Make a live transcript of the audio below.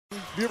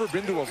you ever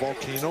been to a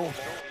volcano?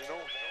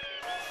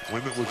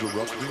 When it was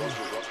erupting? You're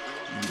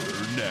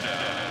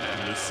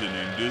now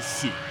listening to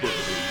Super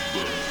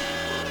Hoopers.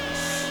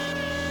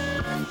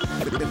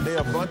 They're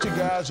a bunch of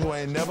guys who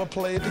ain't never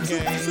played the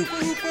game.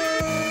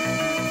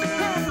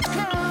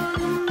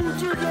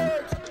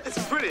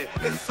 It's pretty.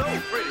 It's so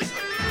pretty.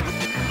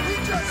 We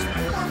just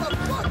won a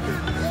fucking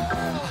war.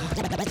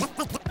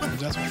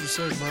 That's what you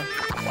say, bro.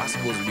 I'm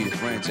supposed to be the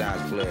franchise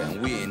player,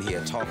 and we're in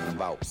here talking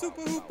about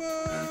Super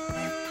Hoopers.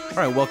 All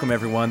right, welcome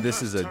everyone.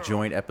 This is a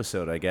joint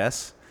episode, I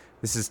guess.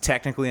 This is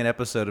technically an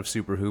episode of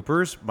Super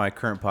Hoopers, my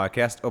current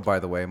podcast. Oh, by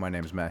the way, my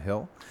name is Matt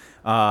Hill.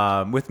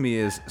 With me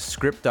is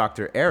Script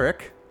Dr.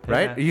 Eric,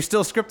 right? Yeah. Are you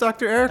still Script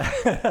Dr. Eric?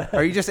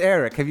 Are you just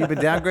Eric? Have you been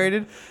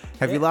downgraded?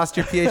 Have you lost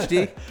your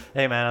PhD?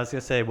 Hey, man, I was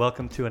going to say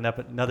welcome to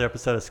another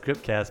episode of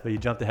Scriptcast, but you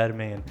jumped ahead of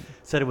me and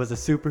said it was a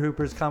Super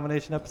Hoopers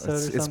combination episode or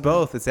something? It's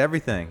both. It's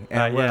everything.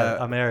 And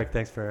I'm Eric.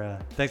 Thanks for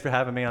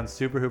having me on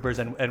Super Hoopers,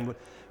 and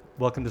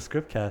welcome to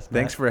Scriptcast, Matt.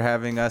 Thanks for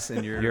having us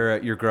in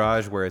your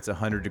garage where it's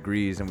 100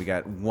 degrees and we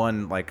got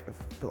one like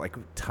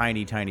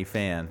tiny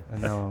fan. I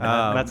know.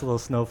 Matt's a little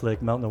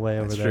snowflake melting away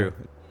over there. That's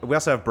true. We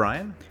also have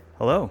Brian.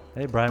 Hello.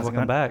 Hey, Brian,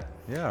 welcome back.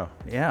 Yeah.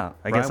 Yeah.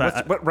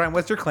 Brian,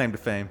 what's your claim to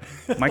fame?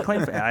 My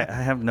claim to I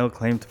have no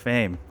claim to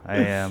fame.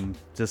 I'm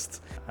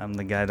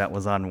the guy that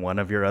was on one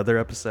of your other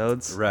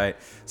episodes. Right.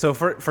 So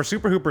for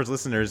Super Hoopers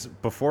listeners,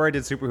 before I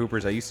did Super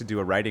Hoopers, I used to do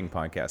a writing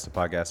podcast, a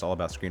podcast all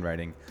about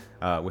screenwriting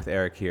with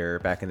Eric here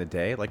back in the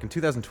day, like in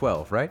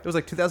 2012, right? It was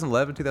like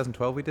 2011,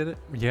 2012 we did it?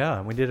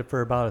 Yeah, we did it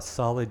for about a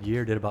solid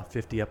year, did about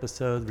 50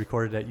 episodes,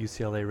 recorded at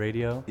UCLA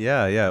Radio.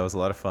 Yeah, it was a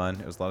lot of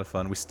fun.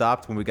 We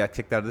stopped when we got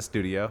kicked out of the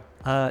studio.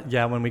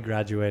 Yeah, when we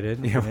graduated.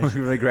 Yeah,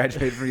 when we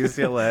graduated from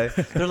UCLA.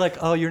 They're like,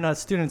 oh, you're not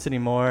students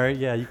anymore.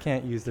 Yeah, you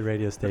can't use the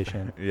radio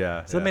station.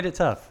 Yeah. So it made it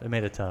tough. I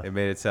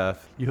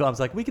was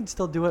like, we can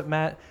still do it,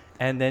 Matt.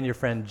 And then your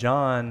friend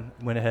John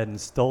went ahead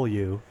and stole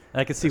you.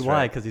 And I can see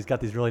why, because he's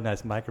got these really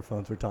nice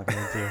microphones we're talking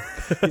into.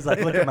 He's like,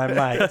 look at my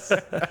mics.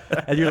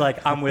 And you're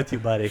like, I'm with you,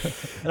 buddy.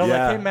 And I'm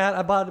like, hey, Matt,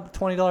 I bought a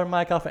 $20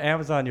 mic off of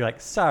Amazon. You're like,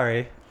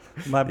 sorry,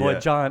 my boy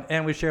John.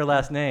 And we share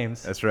last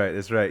names. That's right.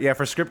 Yeah,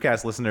 for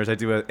Scriptcast listeners, I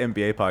do an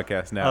NBA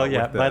podcast now. Oh,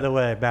 yeah. By the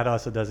way, Matt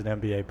also does an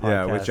NBA podcast.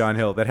 Yeah, with John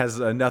Hill. That has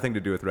nothing to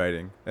do with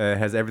writing. It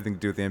has everything to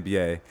do with the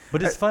NBA.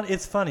 But it's fun.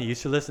 It's funny. You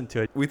should listen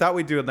to it. We thought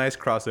we'd do a nice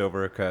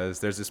crossover because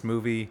there's this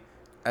movie,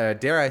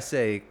 dare I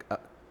say,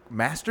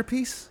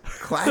 masterpiece?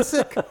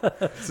 Classic?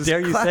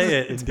 Dare you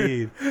say it,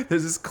 indeed.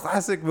 There's this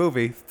classic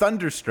movie,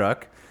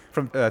 Thunderstruck,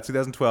 from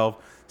 2012,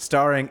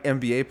 starring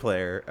NBA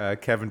player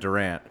Kevin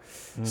Durant.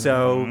 Mm-hmm.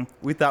 So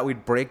we thought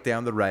we'd break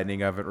down the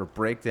writing of it, or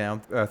break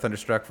down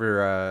Thunderstruck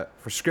for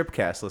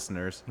Scriptcast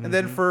listeners. Mm-hmm. And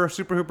then for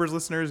Super Hoopers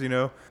listeners,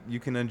 you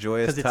can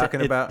enjoy us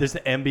talking about... There's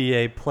an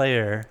NBA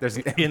player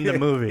in the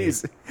movie.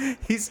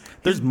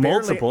 There's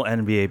multiple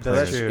NBA players.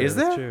 That's true. Is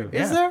there? True.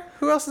 Is there?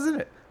 Who else is in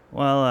it?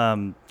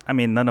 Well,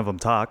 none of them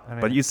talk,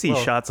 but you see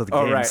shots of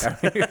the games.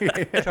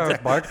 Right. Charles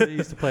Barkley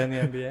used to play in the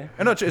NBA.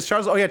 Oh, no, it's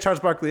Charles. Oh, yeah,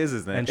 Charles Barkley is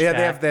his name. And yeah,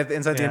 Shaq. they have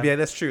inside the NBA.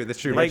 That's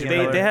true. Like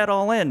they had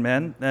all in,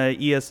 man.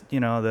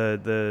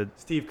 The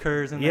Steve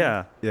Kerr's in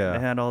there. Yeah. They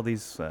had all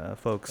these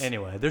folks.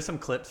 Anyway, there's some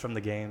clips from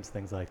the games,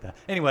 things like that.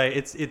 Anyway,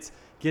 it's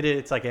get it.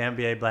 It's like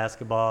NBA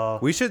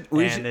basketball. It's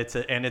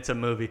a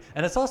movie,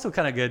 and it's also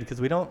kind of good because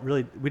we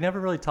never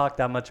really talk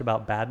that much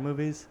about bad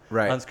movies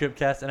on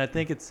Scriptcast, and I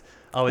think it's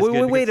always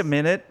good. Wait a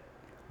minute.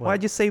 What?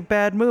 Why'd you say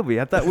bad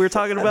movie? I thought we were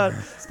talking about...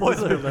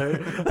 Spoiler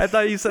alert. I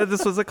thought you said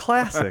this was a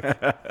classic.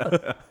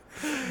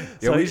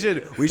 Yeah, we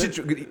should.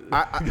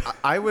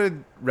 I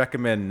would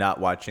recommend not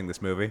watching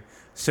this movie.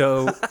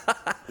 So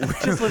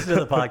just listen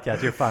to the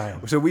podcast. You're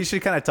fine. So we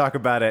should kind of talk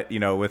about it,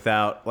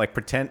 without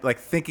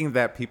thinking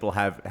that people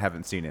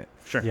haven't seen it.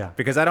 Sure. Yeah.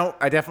 Because I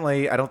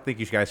don't think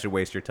you guys should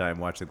waste your time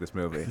watching this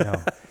movie.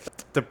 No.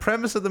 The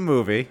premise of the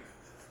movie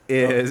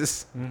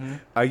is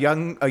a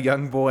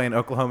young boy in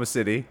Oklahoma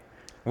City.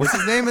 What's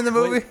his name in the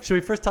movie? Should we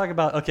first talk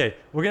about... Okay,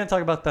 we're going to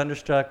talk about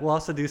Thunderstruck. We'll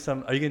also do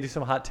some... Are you going to do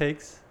some hot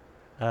takes?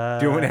 Do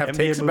you want to have NBA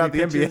takes about the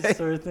NBA?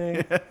 Sort of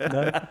thing?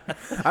 No?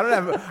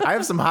 I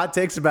have some hot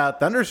takes about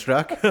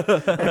Thunderstruck.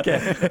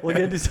 Okay, we're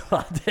going to do some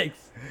hot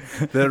takes.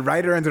 The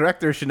writer and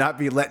director should not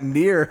be let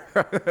near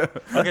the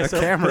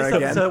camera this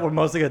again. Episode, we're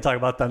mostly going to talk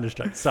about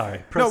Thunderstruck.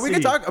 Sorry. Proceed. No, we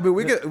can talk...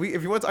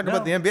 if you want to talk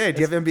about the NBA,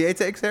 do you have NBA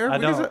takes here? I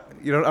don't.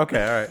 You don't?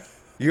 Okay, all right.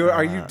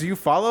 Do you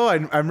follow? I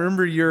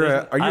remember are you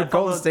a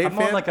Golden State fan? I'm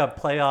more like a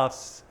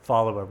playoffs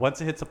follower. Once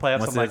it hits the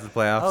playoffs, I'm like,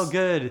 oh,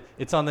 good.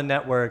 It's on the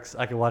networks.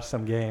 I can watch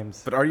some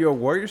games. But are you a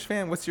Warriors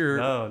fan? What's your...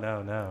 No.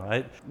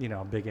 I'm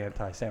a big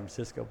anti-San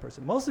Francisco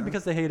person. Mostly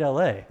because they hate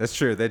LA. That's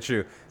true.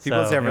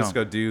 People in San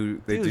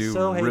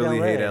Francisco really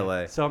hate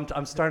LA. So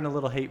I'm starting a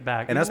little hate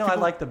back. And I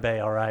like the Bay,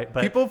 all right.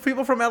 But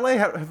people from LA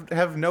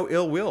have no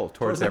ill will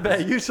towards the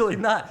Bay. Usually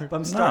not. But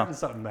I'm starting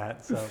something,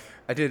 Matt. So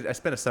I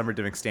spent a summer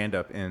doing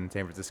stand-up in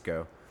San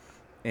Francisco.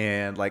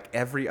 And like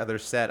every other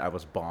set, I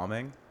was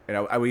bombing. And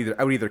I would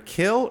either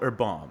kill or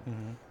bomb.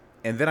 Mm-hmm.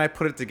 And then I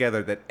put it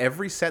together that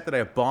every set that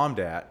I bombed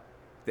at,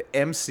 the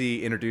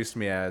MC introduced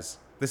me as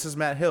this is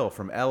Matt Hill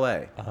from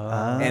L.A.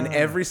 Ah. And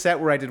every set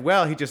where I did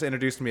well, he just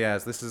introduced me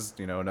as, this is,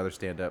 another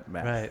stand-up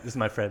Matt. Right. This is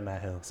my friend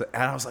Matt Hill. So,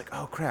 and I was like,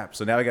 oh, crap.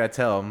 So now I got to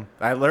tell him.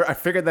 I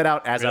figured that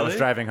out as I was Really?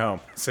 driving home.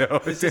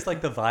 So It's just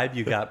like the vibe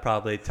you got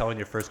probably telling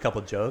your first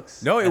couple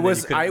jokes. No, it and then was.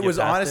 you couldn't I get was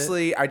past it?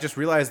 honestly. I just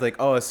realized, like,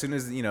 oh, as soon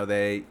as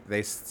they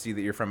see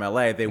that you're from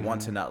LA, they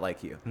want to not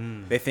like you.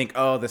 They think,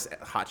 oh, this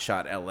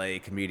hotshot LA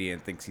comedian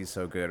thinks he's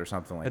so good or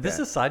something like This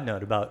that. is a side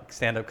note about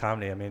stand-up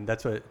comedy. I mean,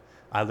 that's what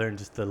I learned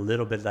just a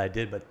little bit that I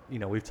did, but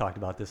we've talked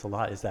about this a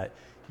lot. Is that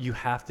you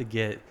have to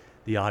get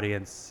the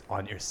audience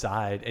on your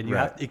side, and you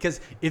Right. have, because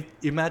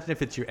imagine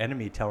if it's your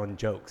enemy telling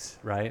jokes,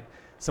 right?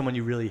 Someone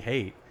you really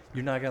hate,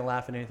 you're not gonna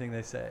laugh at anything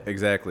they say.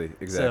 Exactly.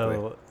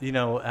 So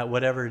at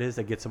whatever it is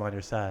that gets them on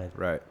your side.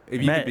 Right.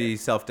 If you could be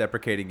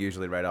self-deprecating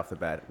usually right off the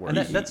bat. And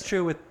that's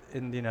true with,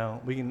 and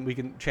we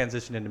can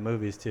transition into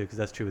movies too, because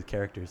that's true with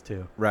characters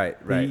too. Right.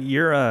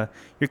 You're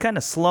kind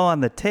of slow on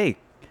the take.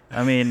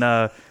 I mean,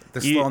 slow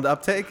on the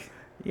uptake.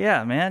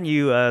 Yeah, man,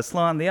 you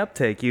slow on the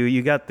uptake.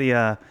 You got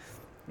the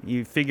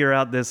you figure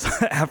out this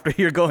after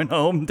you're going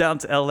home down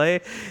to LA,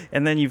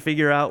 and then you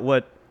figure out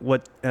what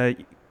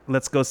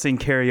let's go sing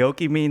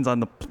karaoke means on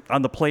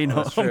the plane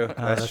home. That's true.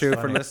 That's true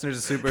funny. for listeners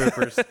of Super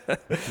Hoopers.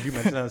 Did you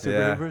mention that on Super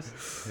Yeah.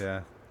 Hoopers?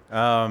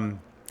 Yeah.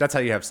 That's how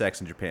you have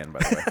sex in Japan, by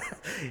the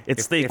way.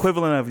 It's the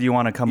equivalent of you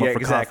want to come up for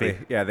exactly.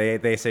 coffee. Yeah,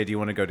 they say, do you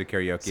want to go to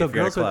karaoke So if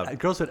you're at a club?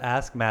 girls would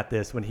ask Matt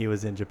this when he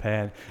was in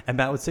Japan, and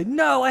Matt would say,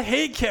 "No, I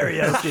hate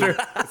karaoke.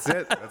 That's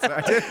it. That's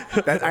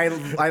what I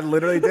did. I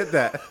literally did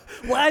that.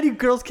 Why do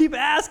girls keep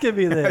asking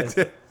me this?"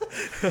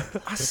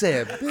 I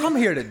said, I'm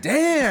here to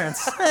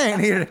dance. I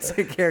ain't here to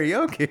sing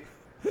karaoke.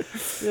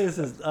 This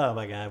is, oh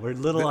my God, we're a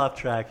little off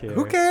track here.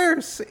 Who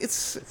cares?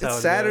 It's how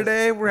it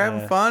Saturday. goes. We're having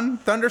Yeah. fun.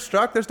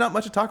 Thunderstruck. There's not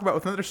much to talk about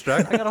with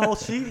Thunderstruck. I got a whole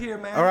sheet here,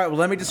 man. All right. Well,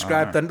 let me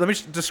describe. Let me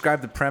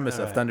describe the premise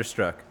of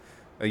Thunderstruck.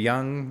 A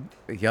young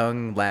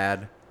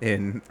lad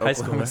in High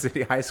Oklahoma schooler.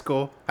 City, high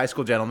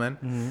school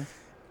gentleman.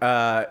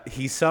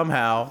 He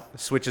somehow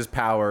switches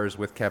powers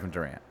with Kevin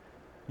Durant.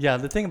 Yeah,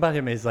 the thing about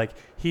him is like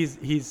he's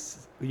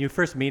when you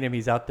first meet him,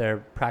 he's out there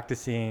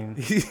practicing.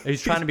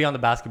 He's trying to be on the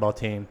basketball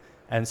team,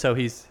 and so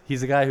he's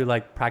a guy who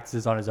like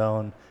practices on his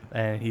own,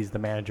 and he's the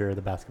manager of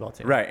the basketball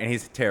team. Right, and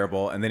he's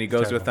terrible. And then he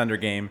goes to a terrible. Thunder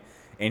game,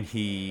 and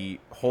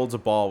he holds a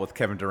ball with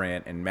Kevin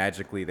Durant, and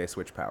magically they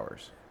switch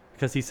powers.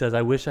 Because he says,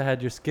 "I wish I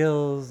had your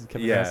skills."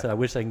 Kevin Durant said, "I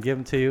wish I can give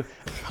them to you."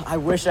 I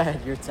wish I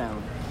had your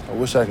talent. I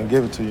wish I can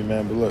give it to you,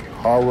 man, but look,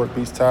 hard work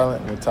beats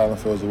talent when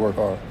talent fails to work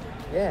hard.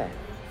 Yeah.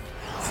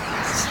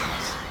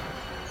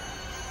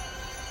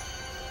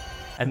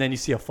 And then you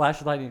see a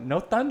flash of lightning. No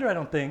thunder, I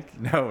don't think.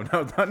 No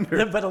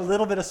Thunder. But a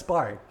little bit of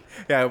spark.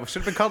 Yeah, it should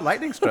have been called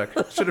Lightning Struck.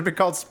 Should have been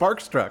called Spark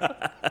Struck.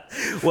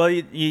 Well,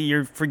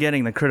 you're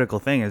forgetting the critical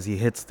thing is he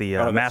hits the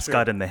that's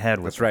mascot true. in the head.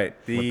 With That's right.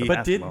 with the But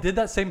basketball. did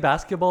that same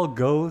basketball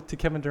go to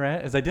Kevin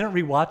Durant? As I didn't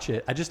rewatch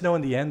it. I just know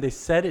in the end they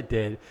said it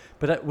did.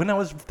 But when I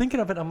was thinking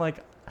of it, I'm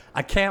like,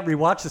 I can't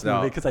rewatch this No.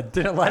 movie because I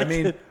didn't like I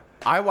mean, it.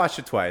 I watched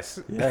it twice.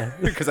 Yeah.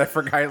 Because I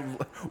forgot.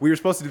 We were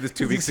supposed to do this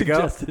 2 You weeks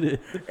ago. suggested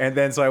it. And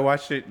then so I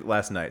watched it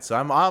last night. So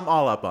I'm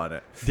all up on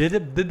it. Did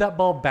that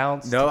ball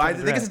bounce? No, to I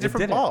Kevin think it's a Durant? It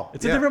different didn't. ball.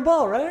 It's Yeah. a different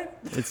ball, right?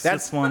 It's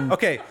That's this one.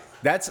 Okay,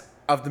 that's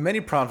of the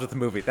many problems with the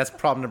movie. That's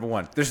problem number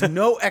one. There's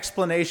no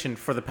explanation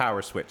for the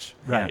power switch.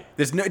 Right.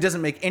 There's no. It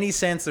doesn't make any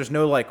sense. There's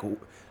no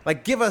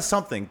like give us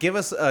something. Give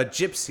us a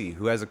gypsy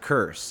who has a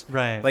curse.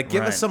 Right. Like give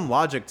Right. us some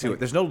logic to it.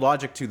 There's no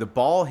logic to the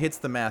ball hits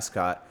the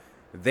mascot,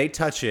 they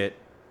touch it,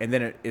 and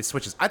then it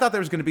switches. I thought there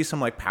was going to be some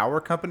like power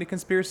company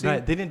conspiracy.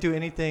 Right. They didn't do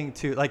anything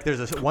to like.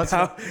 There's a once.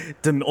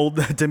 Old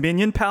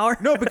Dominion power.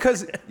 No,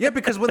 because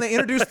when they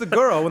introduce the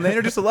girl, when they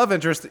introduce the love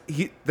interest,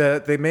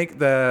 they make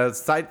the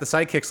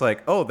sidekicks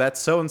like, oh, that's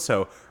so and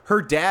so.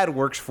 Her dad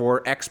works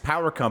for X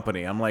power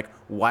company. I'm like,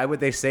 why would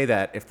they say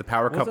that if the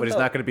power company is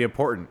not going to be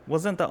important?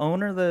 Wasn't the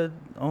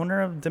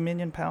owner of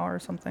Dominion Power or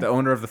something? The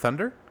owner of the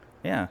Thunder?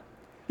 Yeah.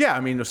 Yeah, I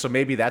mean, so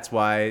maybe that's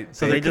why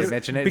So they they didn't just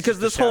mention it. because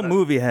It's this just a whole shout-out.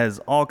 movie has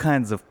all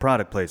kinds of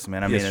product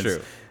placement. I mean, It's true.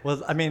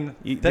 Well, I mean,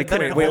 They that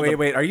couldn't whole- hold the-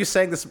 Wait. Are you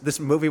saying this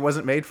movie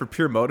wasn't made for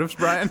pure motives,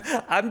 Brian?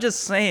 I'm just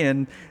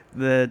saying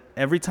that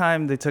every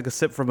time they took a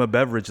sip from a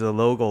beverage, the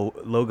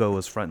logo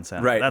was front and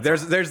center. Right.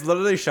 That's There's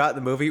literally a shot in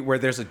the movie where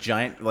there's a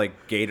giant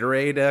like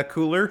Gatorade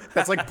cooler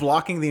that's like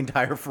blocking the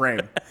entire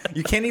frame.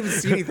 You can't even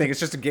see anything. It's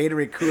just a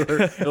Gatorade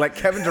cooler. And, like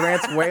Kevin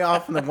Durant's way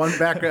off in the one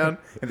background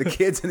and the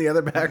kids in the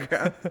other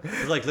background.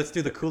 It's like, let's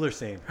do the cooler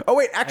scene. Oh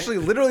wait, actually,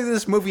 literally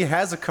this movie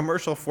has a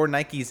commercial for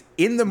Nikes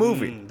in the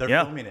movie. They're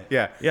Yeah. filming it.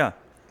 Yeah. Yeah.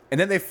 And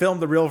then they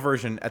filmed the real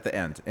version at the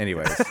end.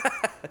 Anyways.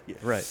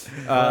 Right.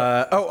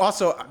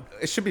 Also,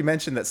 it should be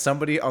mentioned that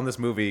somebody on this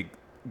movie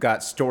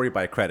got story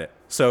by credit.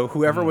 So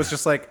whoever was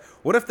just like,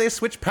 what if they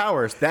switch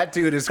powers? That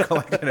dude is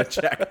collecting a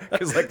check.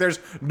 Because like there's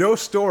no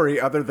story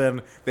other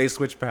than they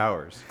switch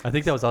powers. I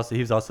think he was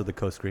also the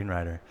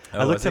co-screenwriter. I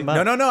Oh, looked was he? him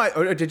up.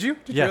 No. Did you?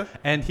 Did Yeah, you?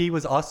 and he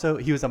was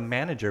a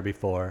manager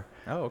before.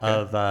 Oh, okay.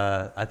 Of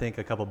I think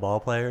a couple ball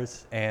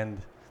players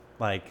and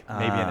like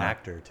maybe an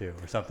actor too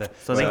or something.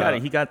 So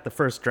he got the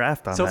first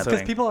draft on So that because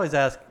thing. people always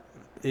ask,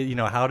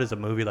 how does a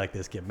movie like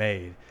this get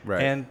made?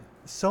 Right. And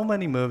so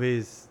many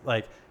movies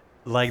like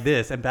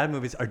this and bad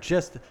movies are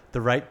just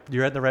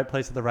you're at the right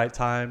place at the right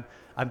time.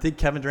 I think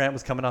Kevin Durant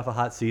was coming off a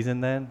hot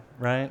season then,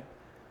 right?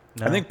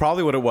 No? I think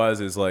probably what it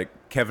was is like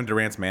Kevin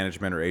Durant's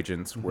management or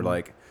agents were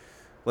like,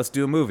 let's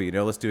do a movie,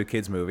 let's do a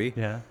kids movie.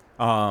 Yeah.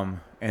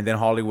 And then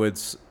Hollywood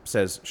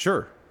says,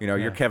 sure,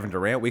 you're Kevin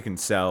Durant. We can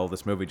sell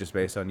this movie just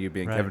based on you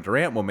being Kevin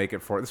Durant. We'll make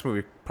it for this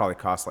movie. Probably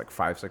cost like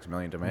 $5-6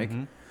 million to make.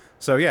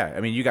 So yeah, I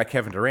mean, you got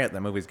Kevin Durant.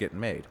 That movie's getting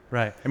made.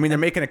 Right. I mean, they're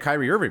making a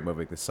Kyrie Irving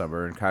movie this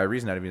summer, and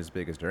Kyrie's not even as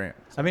big as Durant.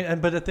 I mean,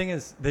 but the thing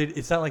is,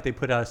 it's not like they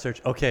put out a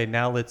search. Okay,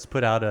 now let's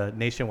put out a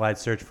nationwide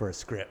search for a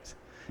script.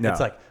 No. It's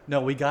like, no,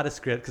 we got a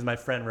script because my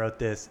friend wrote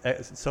this.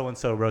 So and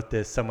so wrote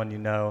this. Someone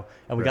and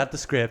we got the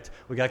script.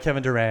 We got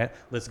Kevin Durant.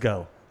 Let's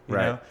go. You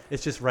know?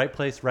 It's just right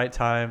place, right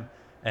time.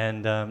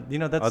 And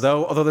that's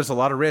although there's a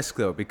lot of risk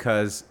though,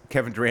 because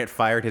Kevin Durant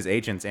fired his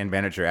agents and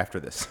manager after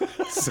this.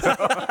 So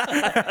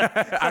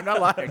I'm not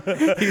lying.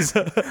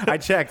 I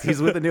checked. He's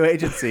with a new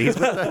agency.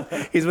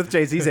 He's with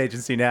Jay-Z's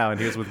agency now, and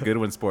he was with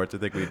Goodwin Sports. I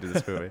think we did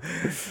this movie.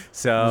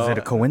 So is it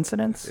a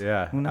coincidence?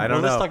 Yeah, I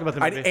don't know. Let's talk about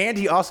the movie. And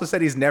he also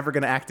said he's never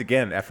going to act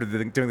again after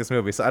doing this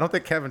movie. So I don't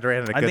think Kevin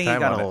Durant had a good time. I think he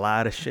got on a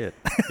lot of shit.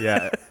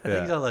 Yeah, I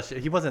think he got a lot of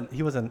shit. He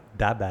wasn't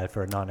that bad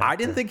for a non-actor. I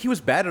didn't think he was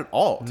bad at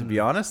all, to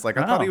be honest. Like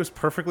I thought he was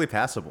perfectly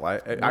passable.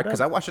 Because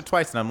I watched it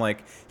twice and I'm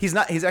like, he's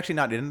actually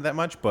not in it that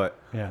much, but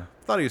yeah,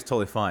 I thought he was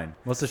totally fine.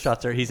 Most of the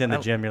shots are he's in the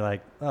gym. You're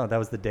like, oh, that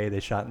was the day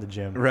they shot in the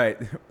gym. Right.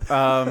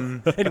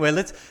 Anyway,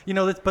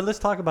 let's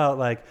talk about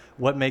like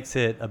what makes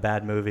it a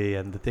bad movie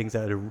and the things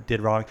that it did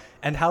wrong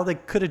and how they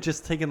could have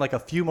just taken like a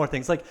few more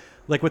things, like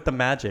with the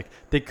magic.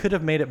 They could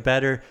have made it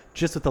better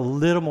just with a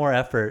little more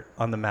effort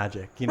on the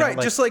magic. Right.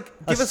 Just like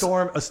a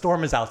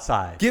storm is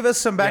outside. Give us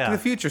some Back to the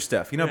Future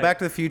stuff. Back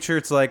to the Future,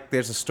 it's like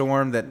there's a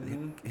storm that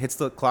hits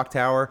the clock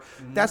tower.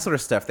 That sort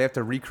of stuff. They have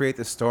to recreate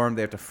the storm.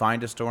 They have to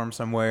find a storm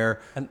somewhere.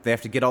 And they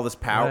have to get all this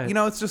power.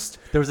 Right. It's just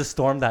there was a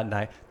storm that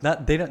night.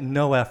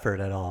 No effort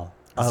at all.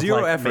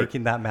 Zero effort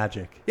making that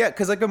magic. Yeah,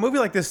 because like a movie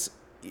like this,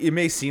 it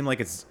may seem like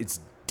it's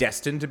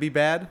destined to be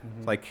bad.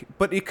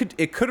 But it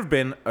could have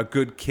been a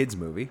good kids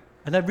movie.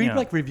 And I read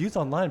like reviews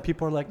online.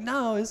 People are like,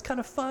 no, it's kind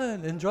of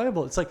fun,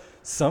 enjoyable. It's like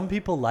some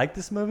people like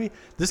this movie.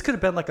 This could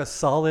have been like a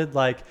solid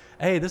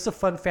hey, this is a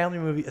fun family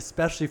movie,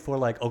 especially for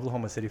like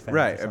Oklahoma City fans.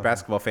 Right,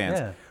 basketball fans.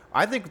 Yeah.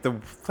 I think the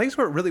place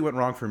where it really went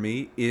wrong for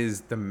me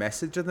is the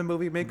message of the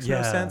movie makes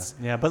no sense.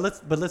 Yeah, but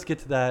let's get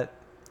to that.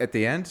 At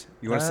the end?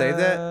 You want to save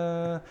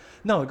that?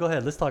 No, go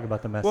ahead. Let's talk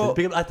about the message. Well,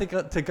 because I think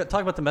to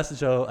talk about the message,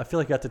 though, I feel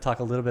like you have to talk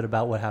a little bit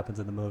about what happens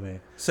in the movie.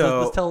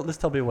 So let's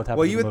tell people what happens.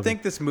 Well, you would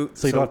think this movie.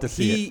 So you don't have to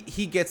see it.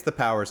 He gets the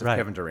powers of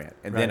Kevin Durant,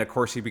 and then of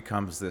course he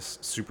becomes this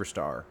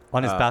superstar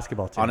on his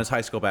basketball team. On his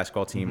high school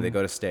basketball team, they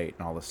go to state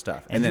and all this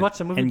stuff. And you watch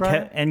the movie,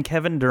 Brian? And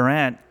Kevin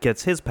Durant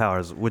gets his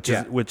powers, which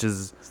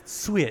is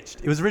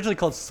switched. It was originally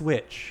called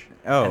Switch.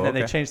 Oh, and then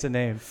they changed the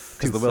name.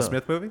 Because the Will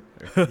Smith movie?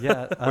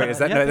 Yeah. Wait, is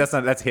that no?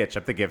 That's Hitch.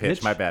 I'm thinking of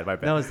Hitch. My bad.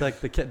 No, it's like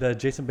the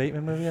Jason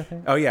Bateman movie, I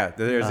think. Oh yeah,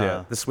 there's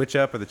the switch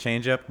up or the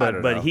change up.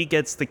 But he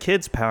gets the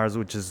kids' powers,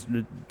 which is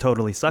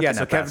totally sucking. Yeah,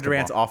 so Kevin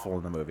Durant's awful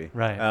in the movie.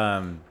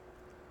 Right.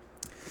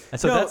 And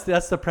so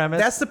that's the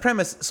premise. That's the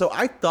premise. So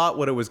I thought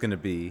what it was going to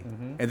be,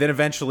 and then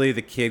eventually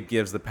the kid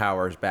gives the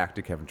powers back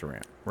to Kevin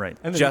Durant. Right.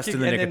 And just in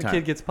the nick of time. And then the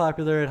kid gets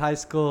popular at high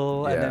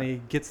school, and then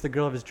he gets the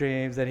girl of his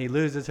dreams, and he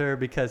loses her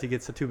because he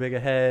gets too big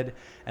a head.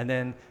 And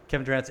then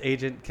Kevin Durant's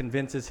agent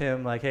convinces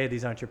him, like, hey,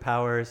 these aren't your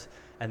powers.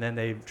 And then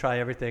they try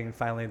everything, and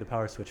finally the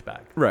powers switch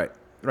back. Right.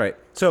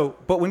 So,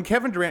 but when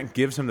Kevin Durant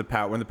gives him the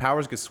power, when the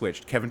powers get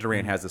switched, Kevin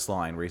Durant has this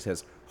line where he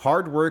says,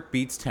 hard work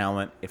beats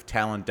talent if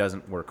talent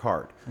doesn't work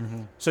hard.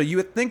 So you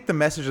would think the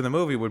message of the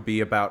movie would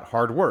be about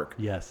hard work.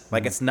 Yes.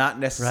 Like it's not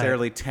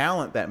necessarily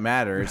talent that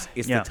matters.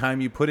 It's the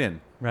time you put in.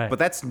 Right. But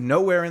that's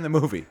nowhere in the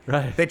movie.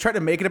 Right. They try to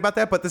make it about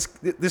that, but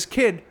this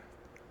kid,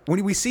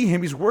 when we see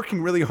him, he's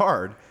working really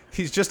hard.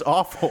 He's just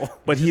awful.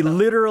 But he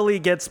literally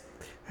gets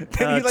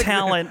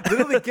talent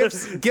literally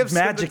gives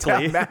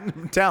magically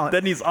talent.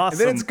 Then he's awesome.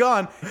 And then it's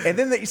gone. And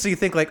then so you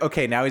think like,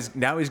 okay, now he's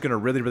going to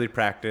really, really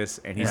practice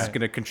and he's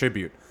going to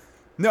contribute.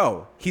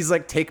 No, he's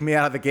like, take me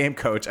out of the game,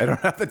 coach. I don't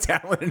have the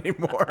talent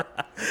anymore.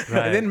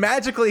 And then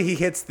magically he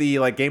hits the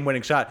like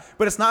game-winning shot,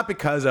 but it's not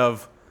because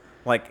of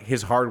like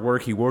his hard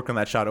work. He worked on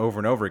that shot over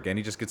and over again.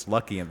 He just gets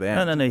lucky in the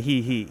end. No.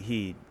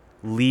 He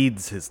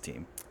leads his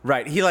team.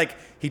 Right.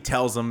 He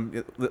tells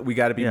them we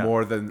got to be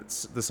more than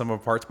the sum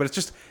of parts,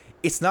 but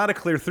it's not a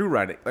clear through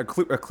line. A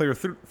clear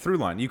through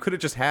line. You could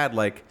have just had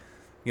like,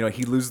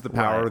 he loses the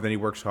power, then he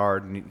works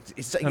hard, and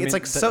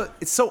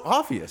it's so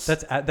obvious.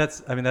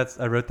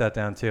 I wrote that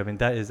down too. I mean,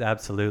 that is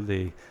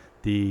absolutely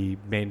the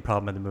main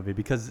problem of the movie,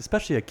 because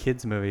especially a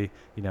kids movie,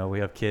 we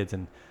have kids,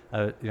 and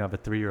I have a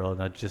 3-year-old,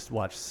 and I just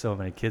watched so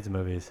many kids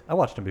movies. I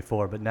watched them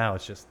before, but now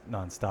it's just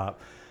nonstop,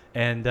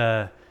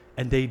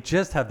 and they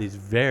just have these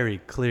very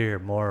clear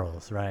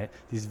morals, right?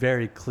 These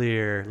very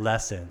clear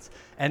lessons,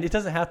 and it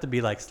doesn't have to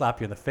be like slap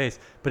you in the face,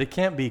 but it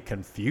can't be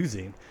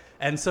confusing.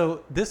 And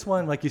so this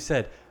one, like you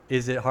said,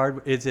 Is it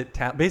hard? Is it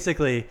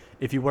basically,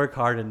 if you work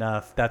hard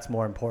enough, that's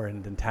more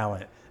important than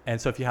talent. And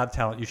so if you have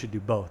talent, you should do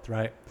both,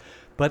 right?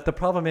 But the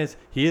problem is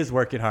he is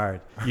working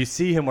hard. You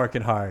see him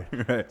working hard.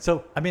 Right.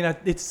 So, I mean,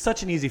 it's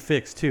such an easy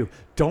fix, too.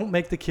 Don't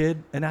make the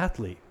kid an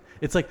athlete.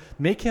 It's like,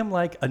 make him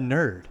like a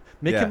nerd.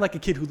 Make him like a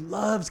kid who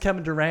loves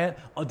Kevin Durant,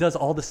 does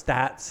all the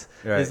stats,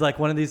 is like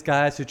one of these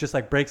guys who just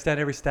like breaks down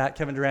every stat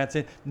Kevin Durant's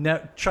in,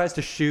 tries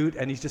to shoot,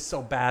 and he's just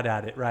so bad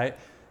at it, right?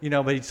 You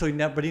know, but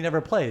he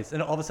never plays.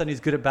 And all of a sudden he's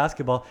good at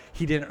basketball.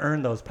 He didn't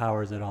earn those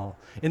powers at all.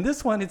 In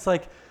this one, it's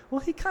like,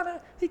 well, he kind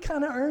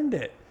of earned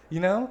it, you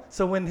know?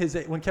 So when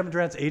Kevin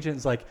Durant's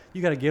agent's like,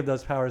 you got to give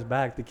those powers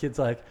back, the kid's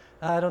like,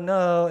 I don't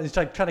know. And he's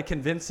like trying to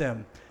convince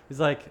him. He's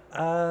like,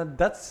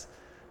 that's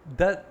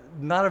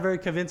not a very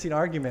convincing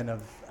argument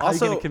of how you're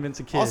going to convince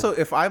a kid. Also,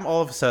 if I'm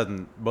all of a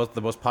sudden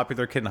the most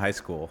popular kid in high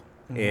school,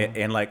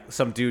 and like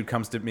some dude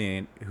comes to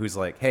me who's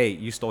like, "Hey,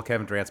 you stole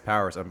Kevin Durant's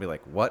powers," I'd be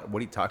like, "What? What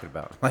are you talking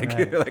about?" Like,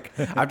 like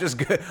I'm just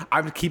good.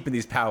 I'm keeping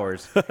these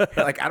powers.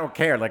 Like I don't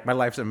care. Like my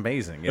life's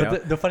amazing. You know?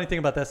 The funny thing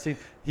about that scene,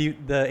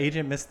 the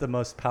agent missed the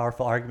most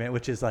powerful argument,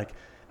 which is like,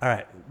 all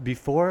right,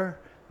 before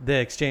the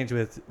exchange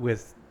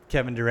with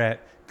Kevin Durant,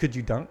 could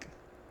you dunk?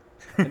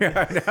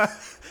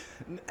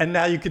 And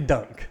now you could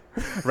dunk.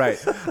 Right.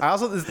 I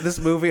also this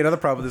movie. Another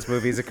problem with this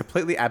movie is it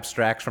completely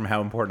abstracts from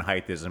how important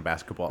height is in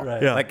basketball.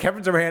 Right. Yeah. Like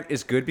Kevin Durant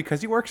is good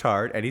because he works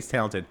hard and he's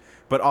talented,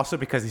 but also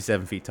because he's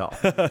 7 feet tall.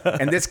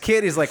 And this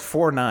kid is like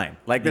 4'9".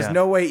 Like there's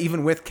no way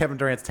even with Kevin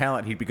Durant's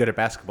talent he'd be good at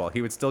basketball.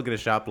 He would still get a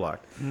shot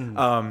blocked.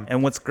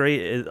 And what's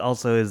great is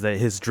that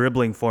his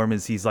dribbling form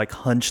is he's like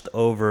hunched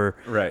over.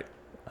 Right.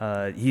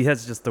 He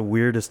has just the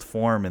weirdest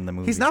form in the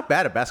movie. He's not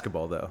bad at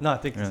basketball though. No, I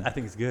think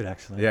it's good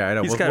actually. Yeah, I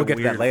know. We'll get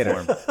to that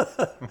later.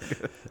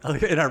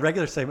 In our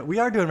regular segment, we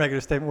are doing regular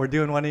segment. We're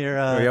doing one of your.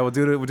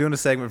 We're doing a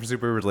segment for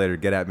Super Rivers later.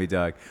 Get at me,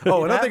 dog.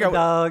 Oh, another thing.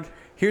 Dog.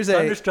 Here's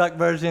Thunderstruck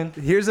version.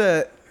 Here's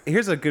a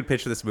good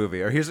pitch for this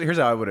movie, or here's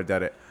how I would have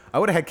done it. I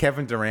would have had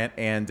Kevin Durant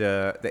and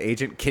the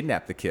agent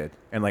kidnap the kid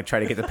and like try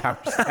to get the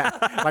powers back.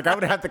 Like I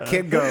would have the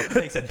kid go.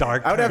 Takes a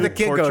dark. I would have the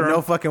kid go.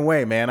 No fucking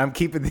way, man. I'm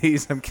keeping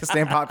these. I'm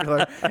staying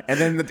popular. And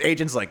then the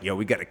agent's like, yo,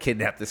 we got to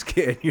kidnap this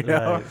kid. You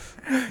know?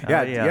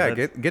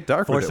 Right. Get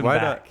dark with it. Why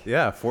not?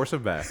 Yeah, force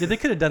him back. Yeah, they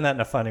could have done that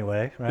in a funny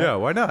way, right? Yeah,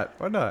 why not?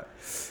 Why not?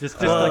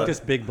 Just like this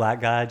big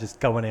black guy just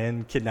going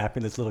in,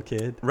 kidnapping this little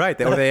kid.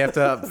 Right. Or they have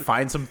to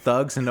find some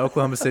thugs in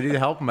Oklahoma City to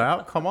help him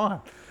out. Come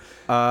on.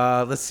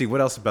 Let's see what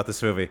else about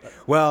this movie.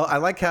 Well, I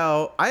like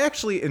how I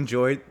actually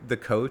enjoyed the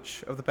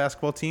coach of the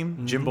basketball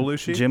team, Jim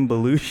Belushi. Jim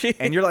Belushi.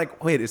 And you're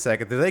like, wait a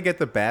second, did they get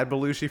the bad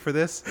Belushi for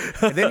this?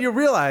 And then you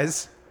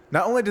realize,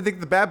 not only did they get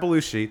the bad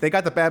Belushi, they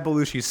got the bad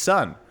Belushi's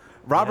son.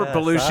 Robert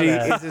Belushi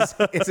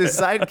is his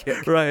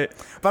sidekick. Right.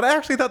 But I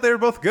actually thought they were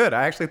both good.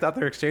 I actually thought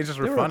their exchanges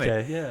were funny.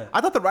 Okay, yeah. I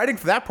thought the writing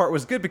for that part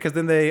was good because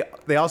then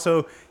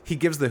he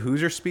gives the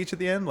Hoosier speech at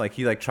the end. Like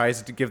he like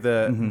tries to give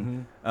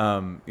the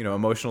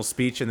emotional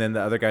speech, and then the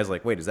other guy's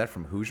like, wait, is that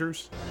from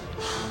Hoosiers?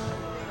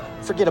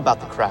 Forget about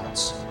the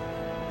crowds,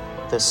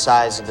 the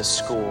size of the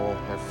school,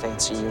 their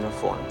fancy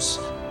uniforms.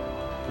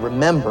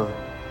 Remember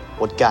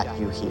what got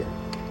you here.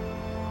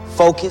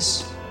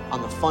 Focus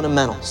on the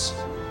fundamentals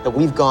that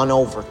we've gone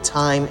over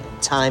time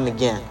and time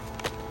again.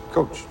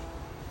 Coach,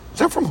 is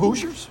that from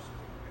Hoosiers?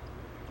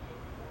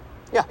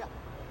 Yeah.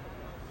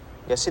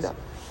 Yes, he does.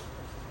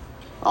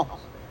 Oh.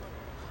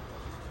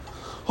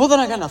 Well, then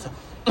I got nothing.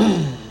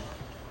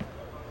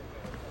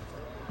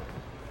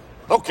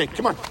 Okay,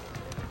 come on.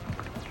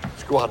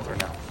 Let's go out there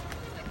now.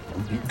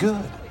 Don't be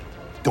good.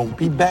 Don't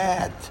be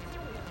bad.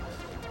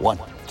 1,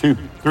 2,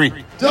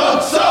 3.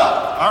 Don't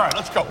suck! All right,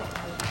 let's go.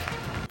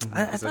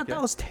 I thought that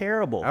was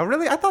terrible. Oh,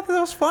 really? I thought that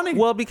was funny.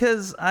 Well,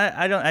 because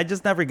I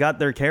just never got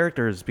their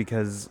characters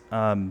because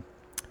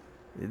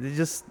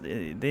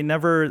they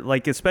never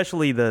like,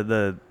 especially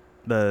the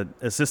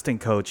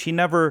assistant coach. You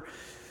never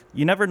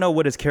know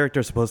what his character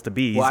is supposed to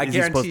be. Well, is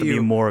he supposed to be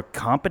more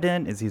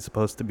competent? Is he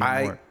supposed to be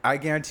more? I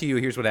guarantee you,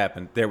 here's what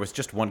happened. There was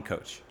just one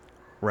coach.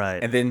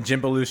 Right. And then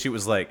Jim Belushi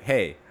was like,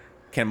 hey,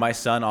 can my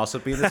son also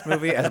be in this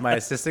movie as my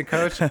assistant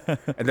coach? And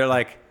they're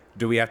like,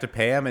 do we have to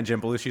pay him? And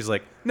Jim Belushi's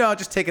like, no,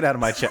 just take it out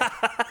of my check.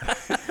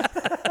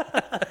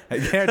 I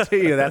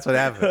guarantee you that's what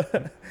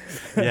happened.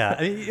 Yeah,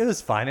 I mean, it was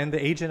fine. And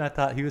the agent, I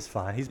thought he was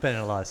fine. He's been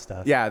in a lot of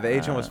stuff. Yeah, the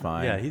agent was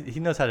fine. Yeah, he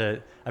knows how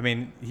to. I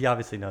mean, he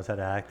obviously knows how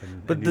to act.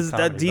 But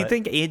do you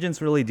think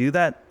agents really do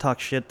that?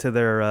 Talk shit to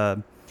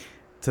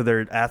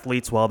their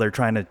athletes while they're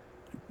trying to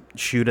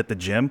shoot at the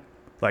gym?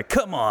 Like,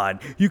 come on,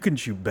 you can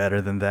shoot better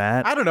than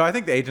that. I don't know. I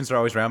think the agents are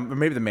always around.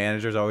 Maybe the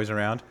manager's always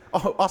around.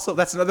 Oh, also,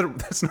 that's another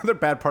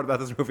bad part about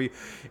this movie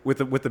with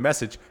the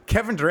message.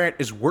 Kevin Durant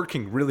is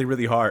working really,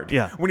 really hard.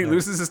 Yeah. When he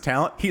loses his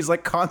talent, he's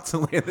like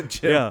constantly in the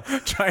gym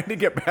trying to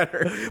get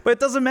better. But it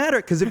doesn't matter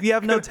because if you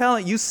have no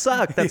talent, you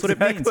suck. That's what it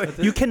means.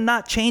 You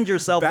cannot change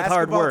yourself with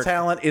hard work.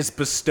 Basketball talent is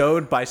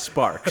bestowed by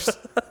sparks.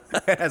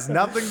 It has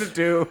nothing to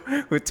do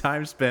with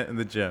time spent in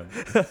the gym.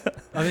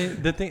 I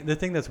mean, the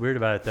thing that's weird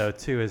about it though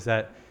too is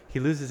that he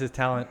loses his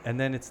talent, and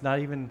then it's not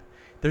even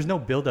there's no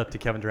build up to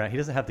Kevin Durant. He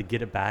doesn't have to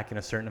get it back in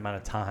a certain amount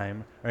of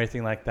time or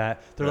anything like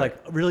that. They're like,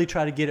 really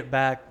try to get it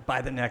back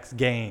by the next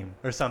game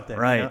or something.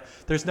 Right. You know?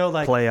 There's no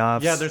like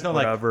playoffs. Yeah, there's no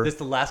whatever. like this is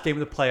the last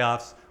game of the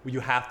playoffs. You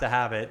have to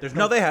have it. There's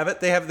No, they have it.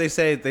 They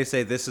say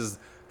this is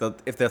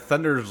if the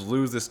Thunders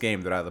lose this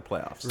game, they're out of the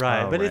playoffs.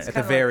 Right, but it's at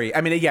the very. I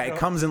mean, yeah, it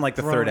comes in like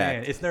the third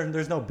act.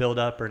 There's no build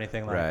up or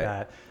anything like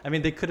that. I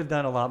mean, they could have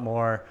done a lot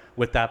more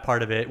with that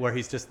part of it, where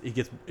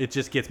it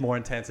just gets more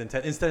intense.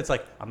 Instead, it's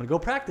like, I'm gonna go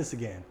practice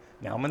again.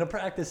 Now I'm gonna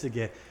practice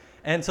again,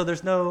 and so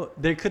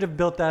they could have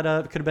built that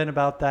up. It could have been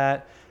about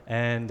that,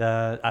 and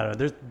I don't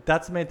know.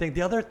 That's the main thing.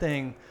 The other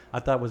thing I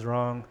thought was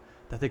wrong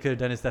that they could have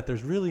done is that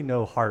there's really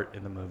no heart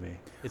in the movie.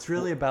 It's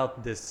really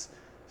about this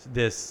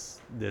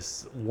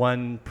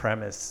one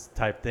premise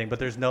type thing, but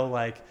there's no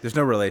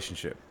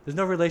relationship,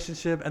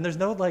 and there's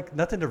no like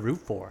nothing to root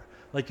for.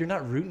 Like, you're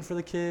not rooting for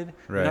the kid,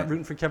 you're not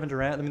rooting for Kevin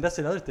Durant. I mean, that's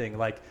another thing.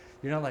 Like,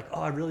 you're not like,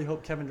 oh, I really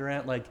hope Kevin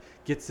Durant like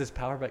gets this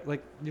power back.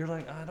 Like, you're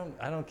like, I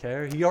don't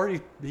care.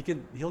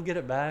 He'll get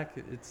it back.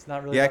 It's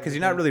not really. Yeah, because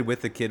you're not really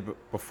with the kid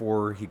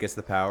before he gets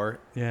the power.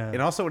 Yeah.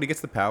 And also when he gets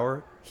the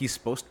power, he's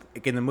supposed to,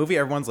 like, in the movie,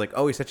 everyone's like,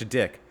 oh, he's such a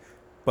dick.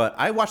 But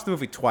I watched the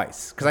movie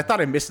twice because I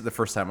thought I missed it the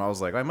first time. I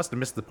was like, I must have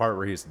missed the part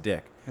where he's a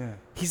dick. Yeah.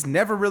 He's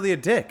never really a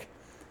dick.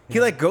 He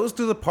like goes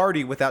through the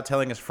party without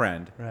telling his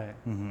friend. Right.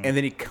 And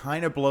then he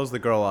kind of blows the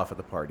girl off at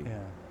the party. Yeah.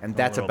 And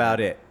that's about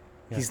it.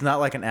 Yeah. He's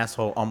not like an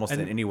asshole almost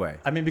in any way.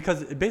 I mean,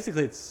 because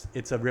basically it's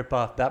a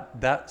ripoff.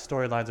 That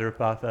storyline's a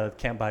ripoff of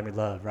Can't Buy Me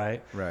Love,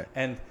 right? Right.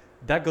 And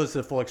that goes to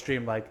the full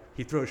extreme. Like,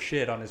 he throws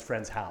shit on his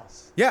friend's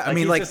house. Yeah, I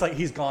mean, like, just like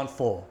he's gone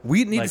full.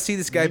 We need to see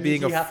this guy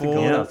being a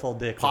full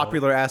dick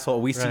popular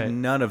asshole. We see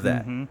none of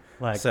that.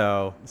 Like,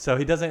 so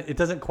he doesn't. It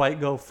doesn't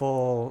quite go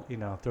full.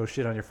 Throw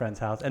shit on your friend's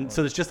house. And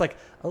so there's just like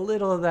a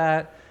little of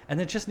that.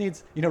 And it just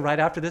needs. Right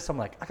after this, I'm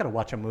like, I gotta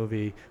watch a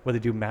movie where they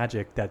do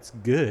magic that's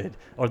good,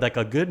 or like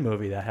a good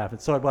movie that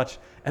happens. So I watch,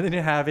 and they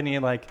didn't have any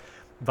like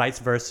Vice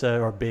Versa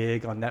or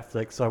Big on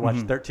Netflix. So I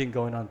watched 13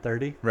 Going on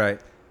 30.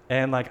 Right.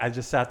 And like I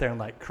just sat there and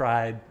like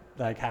cried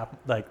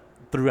like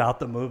throughout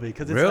the movie,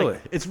 because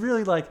it's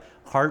really like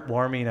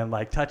heartwarming and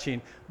like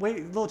touching, a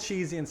little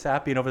cheesy and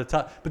sappy and over the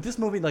top. But this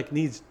movie like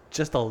needs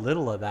just a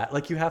little of that.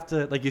 Like, you have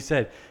to, like you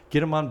said,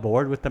 get him on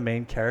board with the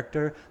main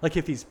character. Like,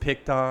 if he's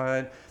picked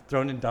on,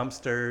 thrown in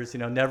dumpsters,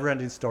 never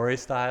ending story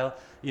style,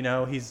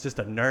 he's just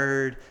a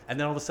nerd, and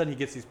then all of a sudden he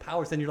gets these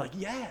powers, then you're like,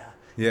 get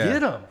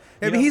him.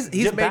 I mean,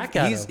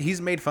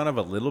 he's made fun of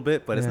a little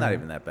bit, but it's not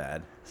even that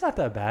bad. It's not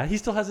that bad. He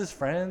still has his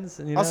friends.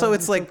 And, also,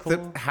 it's like so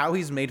cool. how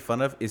he's made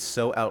fun of is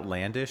so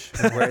outlandish,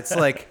 where it's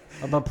like,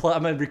 I'm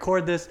gonna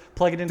record this,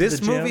 plug it into the gym.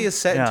 This movie is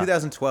set in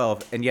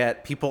 2012, and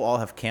yet people all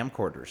have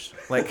camcorders.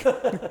 Like,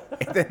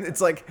 and then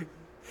it's like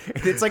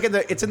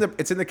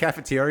in the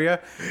cafeteria,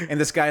 and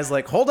this guy's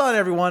like, "Hold on,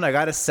 everyone, I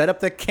got to set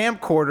up the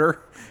camcorder."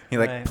 He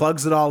like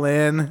plugs it all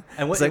in.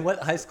 And what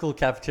high school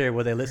cafeteria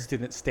where they let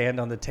students stand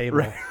on the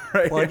table,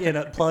 plug in.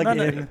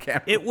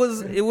 It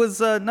was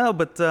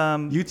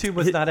YouTube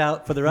was not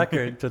out, for the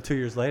record, until 2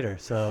 years later.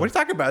 So what are you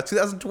talking about? It's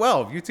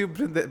 2012.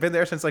 YouTube's been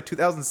there since like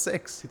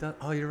 2006.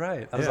 Oh, you're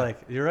right. I was like,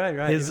 you're right.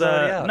 His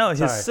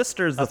his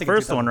sister's the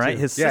first one, right?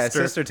 His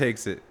sister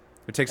takes it.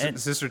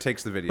 His sister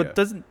takes the video. But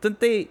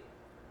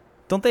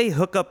don't they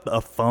hook up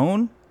a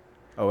phone?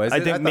 Oh, is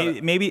it?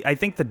 I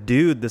think the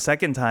dude, the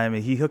second time,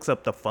 he hooks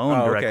up the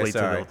phone directly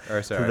to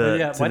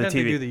the why don't TV.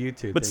 they do the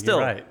YouTube? But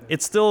still,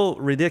 it's still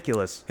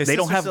ridiculous. His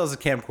sister still has a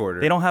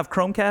camcorder. They don't have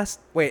Chromecast.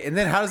 Wait, and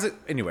then how does it?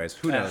 Anyways,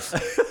 who knows?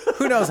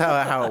 Who knows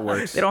how it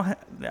works? They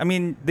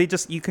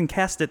don't. You can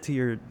cast it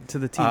to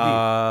the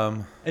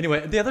TV.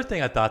 Anyway, the other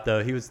thing I thought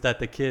though, he was that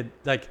the kid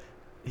like.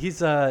 He's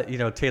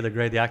Taylor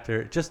Gray, the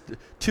actor, just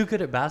too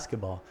good at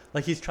basketball.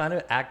 Like, he's trying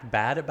to act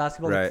bad at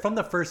basketball. Right. Like, from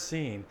the first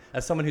scene,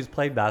 as someone who's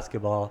played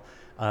basketball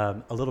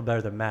a little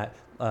better than Matt.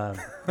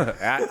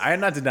 I am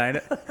not denying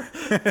it.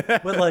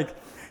 But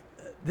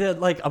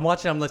I'm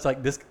watching. I'm just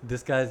like,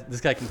 this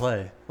guy can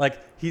play. Like,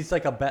 he's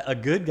like a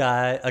good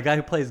guy, a guy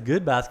who plays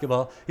good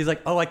basketball. He's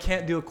like, oh, I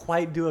can't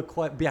quite do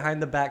a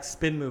behind the back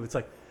spin move. It's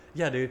like,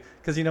 yeah, dude,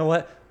 because you know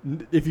what?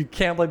 If you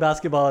can't play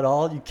basketball at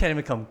all, you can't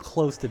even come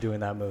close to doing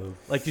that move.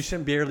 Like, you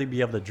shouldn't barely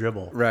be able to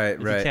dribble. Right.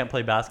 You can't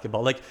play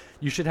basketball. Like,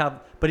 you should have.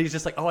 But he's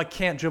just like, oh, I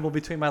can't dribble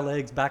between my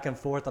legs back and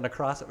forth on a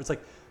crossover. It's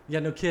like, yeah,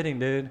 no kidding,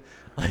 dude.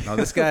 Like,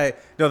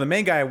 the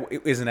main guy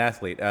is an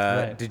athlete.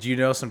 Right. Did you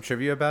know some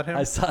trivia about him?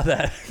 I saw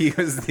that.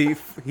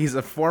 He's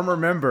a former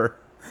member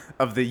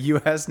of the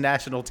U.S.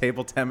 national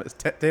table tennis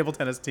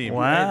team.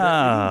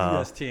 Wow.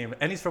 U.S. team,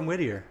 and he's from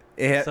Whittier.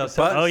 Yeah,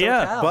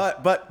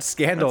 but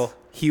scandal.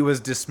 He was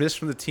dismissed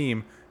from the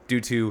team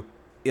due to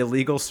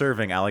illegal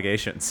serving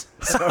allegations.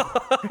 So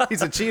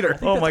he's a cheater.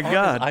 Oh my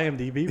God!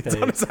 IMDb page. It's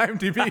on his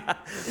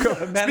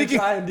IMDb. Manage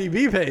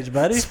IMDb page,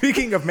 buddy.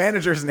 Speaking of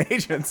managers and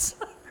agents,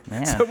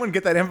 man. Someone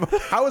get that info.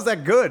 How is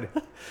that good?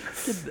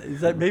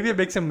 Is that maybe it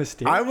makes him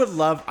mistakes? I would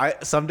love.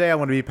 Someday I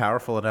want to be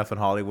powerful enough in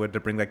Hollywood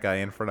to bring that guy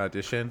in for an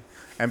audition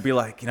and be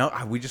like,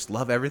 we just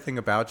love everything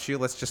about you.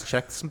 Let's just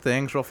check some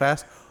things real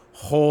fast.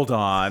 Hold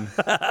on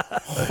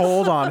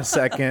a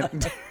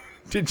second.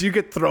 Did you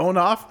get thrown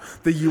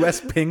off the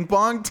U.S. ping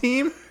pong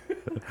team?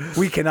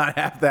 We cannot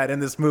have that in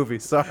this movie.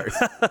 Sorry.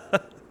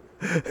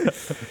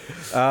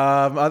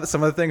 Some of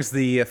the things,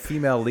 the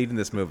female lead in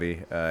this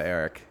movie,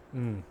 Eric,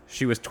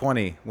 she was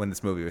 20 when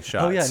this movie was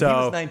shot. Oh yeah, and he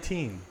was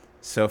 19.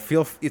 So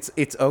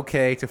it's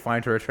okay to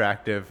find her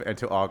attractive and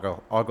to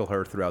ogle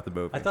her throughout the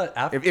movie. I thought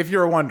after, if you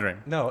were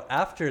wondering. No,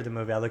 after the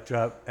movie, I looked her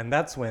up, and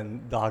that's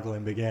when the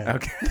ogling began.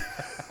 Okay.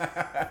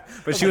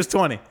 But she was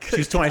 20.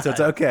 She's 20, so it's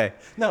okay.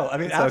 No, I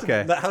mean, it's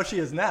after okay. how she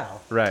is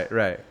now. Right.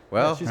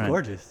 Well, yeah, she's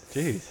gorgeous.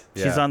 Jeez.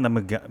 She's Yeah. on the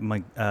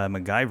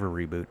MacGyver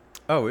reboot.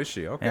 Oh, is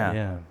she? Okay.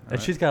 Yeah.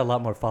 And she's got a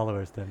lot more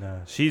followers than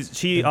she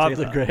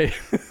Taylor Gray.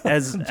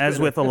 as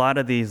with a lot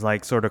of these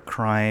like sort of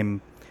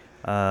crime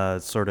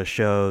sort of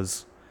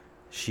shows,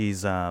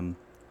 she's the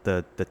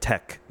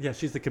tech. Yeah,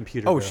 she's the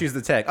computer. Oh, girl. she's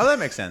the tech. Oh, that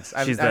makes sense.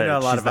 I know a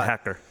lot she's the about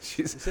hacker.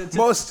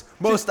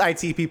 Most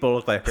IT people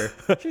look like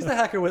her. She's the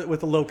hacker with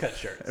the low cut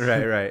shirts.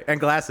 Right. And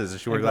glasses.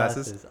 Does she wear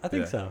glasses? I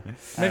think so.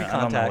 I Maybe don't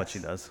contacts. know what she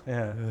does.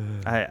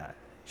 Yeah.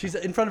 She's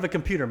in front of a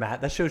computer, Matt.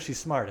 That shows she's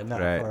smart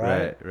enough.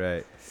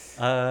 Right.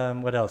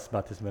 What else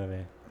about this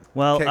movie?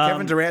 Well,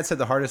 Kevin Durant said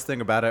the hardest thing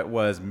about it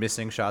was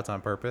missing shots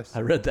on purpose.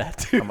 I read that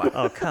too. Come on.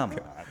 Oh, come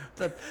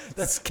on.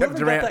 That's Kevin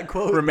Durant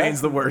remains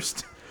the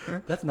worst.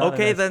 That's not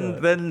Okay, a nice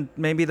quote. then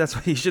maybe that's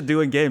what you should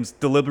do in games.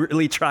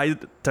 Deliberately try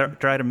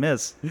to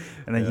miss,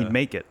 and then he'd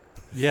make it.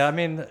 Yeah, I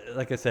mean,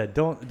 like I said,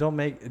 don't.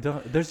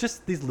 There's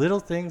just these little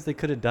things they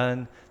could have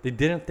done. They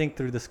didn't think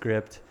through the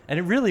script, and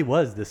it really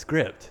was the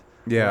script.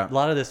 Yeah. A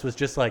lot of this was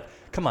just like,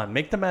 come on,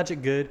 make the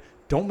Magic good.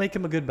 Don't make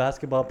him a good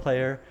basketball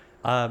player.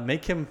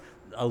 Make him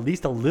at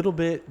least a little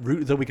bit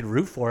so we can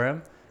root for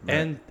him.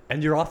 Right.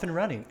 And you're off and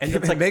running. And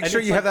it's like, make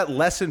sure you have that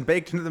lesson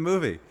baked into the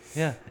movie.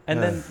 Yeah,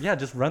 and then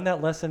just run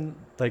that lesson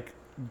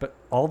but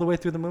all the way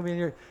through the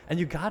movie, and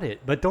you got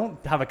it. But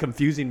don't have a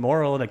confusing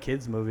moral in a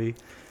kids movie,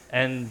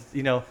 and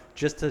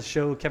just to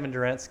show Kevin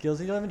Durant's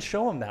skills, you don't even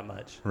show him that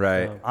much.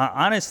 Right. So,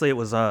 Honestly, it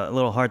was a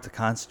little hard to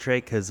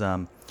concentrate because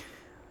is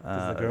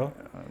the girl?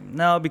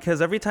 No,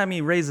 because every time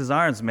he raised his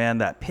arms, man,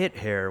 that pit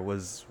hair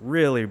was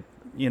really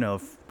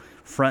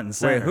front and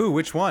center. Wait, who?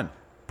 Which one?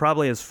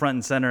 Probably as front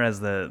and center as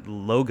the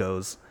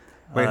logos.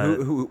 Wait,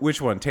 who? Which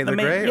one? Taylor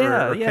Gray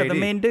or yeah, KD? the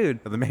main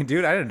dude. The main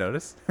dude? I didn't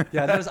notice.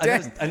 Yeah,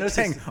 I noticed.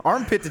 Dang,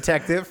 armpit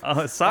detective.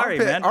 Oh, sorry,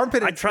 man.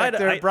 Armpit I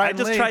detective.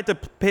 just tried to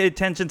pay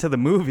attention to the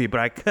movie, but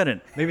I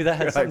couldn't. Maybe that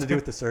had something to do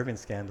with the serving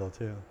scandal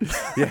too.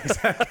 Yeah,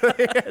 exactly.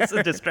 It's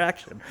a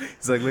distraction.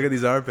 He's like, look at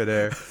these armpit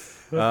hair.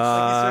 Like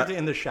he served it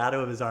in the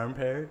shadow of his arm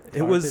hair.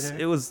 It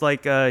was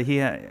like he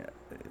had.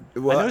 I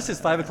noticed his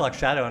 5 o'clock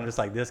shadow, and I'm just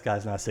like, this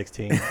guy's not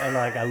 16. And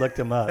I looked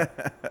him up.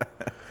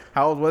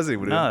 How old was he?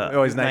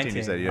 No, he's 19.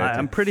 You said. Yeah,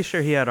 I'm pretty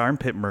sure he had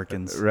armpit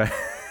merkins. Right.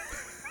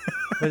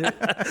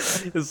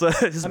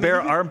 His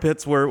bare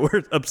armpits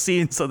were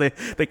obscene, so they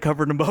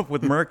covered him up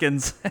with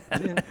merkins.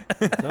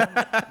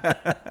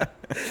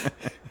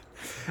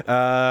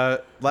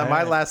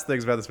 My last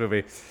things about this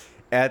movie,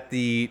 at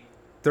the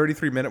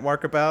 33-minute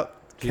mark,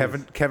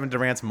 Kevin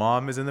Durant's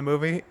mom is in the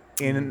movie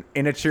in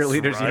a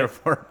cheerleader's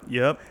uniform.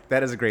 Yep,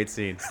 that is a great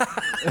scene.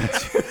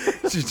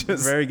 She's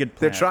just very good.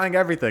 They're trying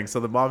everything, so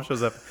the mom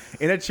shows up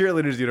in a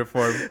cheerleader's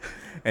uniform,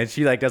 and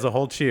she does a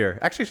whole cheer.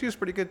 Actually, she was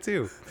pretty good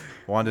too.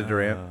 Wanda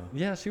Durant.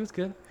 Yeah, she was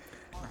good.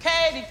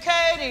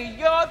 Katie,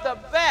 you're the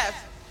best.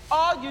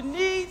 All you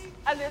need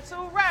a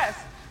little rest.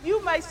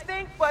 You may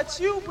stink, but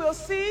you will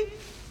see.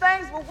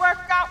 Things will work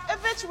out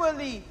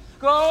eventually.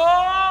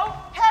 Go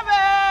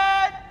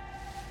heaven!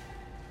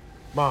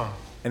 Mom.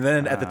 And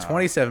then at the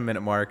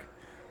 27-minute mark,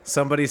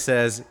 somebody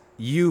says,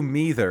 "You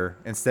meither"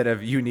 instead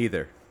of "you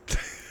neither."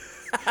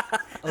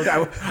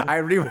 I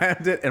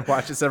rewound it and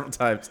watched it several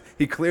times.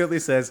 He clearly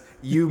says,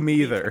 "You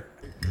meither."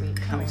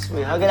 Come on,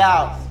 sweet, hug it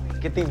out.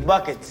 Get these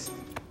buckets.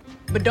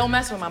 But don't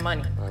mess with my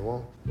money. I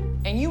won't.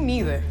 And you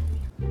neither.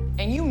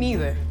 And you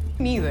neither.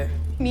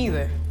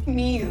 Neither.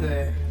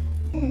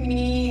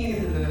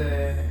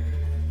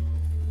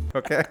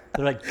 Okay.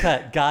 They're like,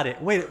 cut, got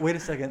it. Wait a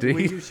second.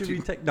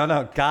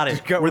 No, got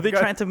it. Were they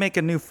trying to make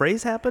a new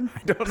phrase happen?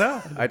 I don't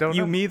know.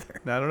 You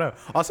neither. I don't know.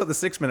 Also, at the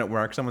 6-minute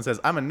mark, someone says,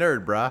 "I'm a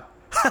nerd, brah."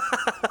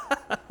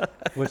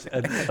 Which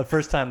the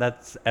first time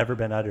that's ever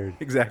been uttered.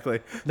 Exactly.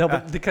 No,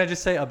 but can I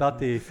just say about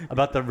the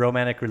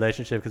romantic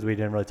relationship, because we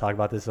didn't really talk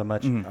about this so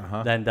much.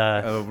 And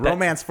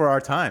romance for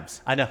our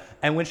times. I know.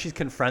 And when she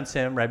confronts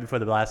him right before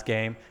the last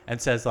game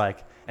and says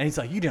and he's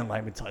like, "You didn't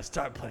like me until I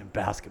started playing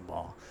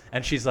basketball."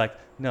 And she's like,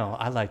 "No,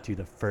 I liked you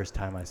the first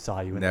time I saw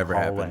you in Never the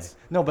hallway." happens.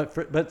 No, but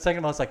second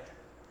of all, it's like,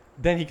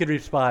 then he could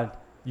respond,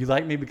 "You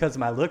like me because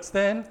of my looks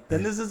then?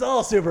 Then this is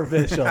all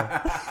superficial."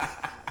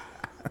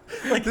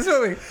 Like, this is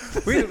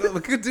what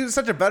we could do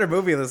such a better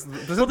movie. This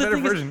is a better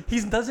version.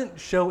 He doesn't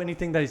show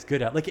anything that he's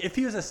good at. Like, if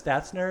he was a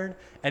stats nerd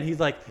and he's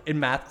like in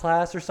math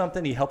class or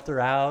something, he helped her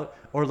out,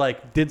 or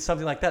like did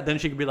something like that, then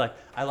she could be like,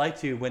 I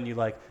liked you when you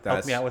like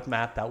helped me out with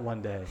math that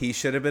one day. He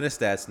should have been a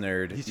stats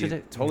nerd. He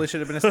totally should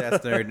have been a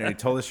stats nerd, and he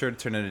totally should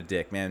have turned into a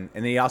dick, man.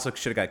 And he also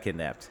should have got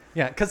kidnapped.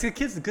 Yeah, because the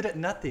kid's good at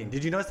nothing.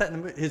 Did you notice that?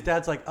 His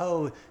dad's like,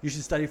 oh, you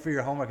should study for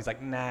your homework. He's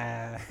like,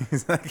 nah.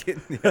 He's not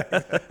kidding.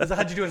 Yeah. He's like,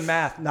 how'd you do in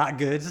math? Not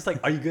good. It's just like,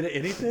 are you good at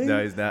anything?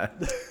 No, he's not.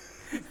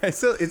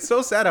 It's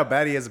so sad how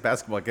bad he is at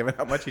basketball, given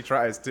how much he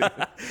tries to.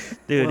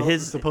 Dude, well,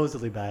 his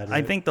supposedly bad.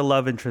 Right? I think the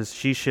love interest,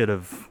 she should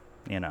have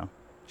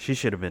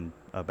been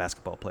a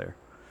basketball player,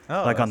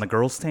 like on the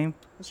girls' team.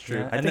 That's true.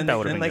 Yeah. I think that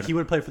would have been like good. he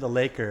would play for the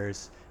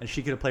Lakers, and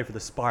she could have played for the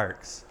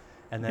Sparks,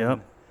 and then.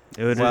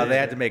 Yep. Well, they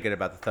had to make it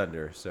about the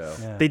Thunder, so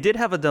They did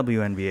have a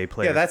WNBA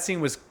player. yeah, that scene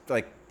was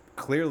like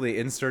clearly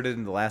inserted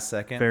in the last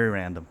second. Very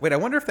random. Wait, I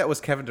wonder if that was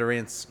Kevin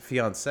Durant's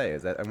fiance.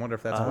 I wonder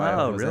if that's why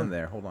it was in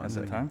there. Hold on a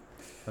second.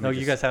 No,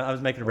 you guys have. I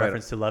was making a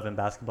reference to Love and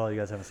Basketball. You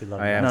guys haven't seen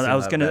Love. No, I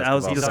was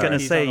just gonna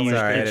say.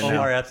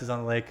 Omar Epps is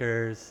on the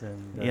Lakers,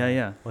 and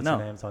yeah. What's her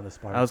name's on the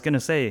Sparks? I was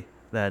gonna say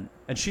that,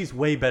 and she's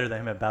way better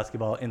than him at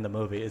basketball in the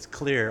movie. It's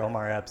clear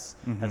Omar Epps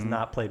has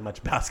not played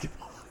much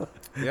basketball.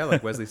 Yeah,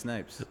 like Wesley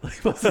Snipes.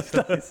 All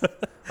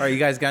right, you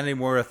guys got any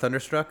more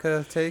Thunderstruck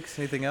takes?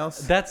 Anything else?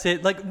 That's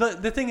it. Like,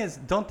 but the thing is,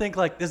 don't think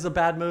like this is a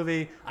bad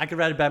movie. I could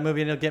write a bad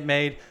movie and it'll get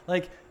made.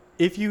 Like,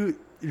 if you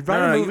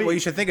write a movie, what you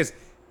should think is,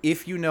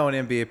 if you know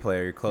an NBA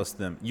player, you're close to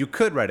them, you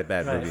could write a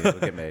bad movie and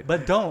it'll get made.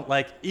 But don't,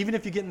 like, even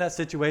if you get in that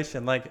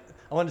situation, like,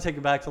 I want to take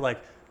it back to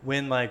like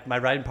when like my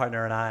writing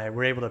partner and I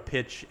were able to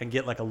pitch and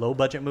get like a low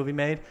budget movie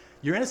made.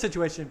 You're in a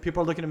situation,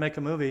 people are looking to make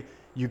a movie.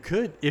 You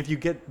could, if you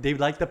get, they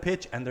like the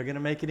pitch and they're going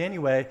to make it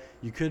anyway,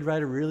 you could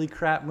write a really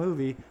crap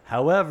movie.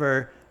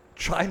 However,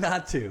 try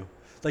not to.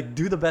 Like,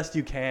 do the best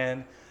you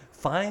can.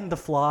 Find the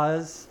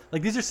flaws.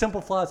 Like, these are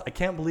simple flaws. I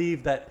can't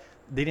believe that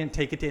they didn't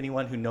take it to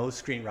anyone who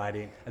knows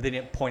screenwriting and they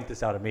didn't point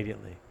this out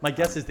immediately. My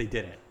guess is they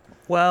didn't.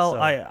 Well, so.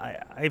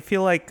 I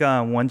feel like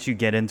once you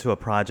get into a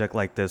project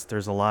like this,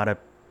 there's a lot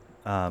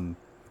of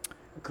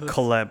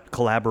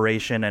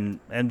collaboration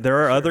and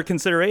there are other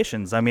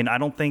considerations. I mean, I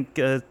don't think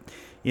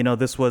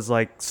this was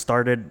like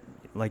started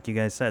like you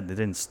guys said. They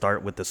didn't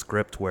start with the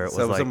script where it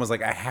was like someone was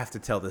like, I have to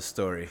tell this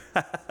story.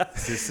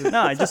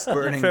 No, I just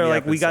feel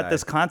like we got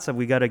this concept.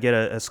 We got to get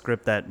a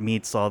script that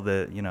meets all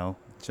the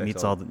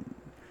all the.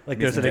 Like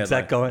there's an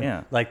exec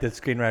going, like the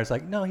screenwriter's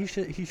like, no, he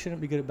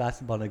shouldn't be good at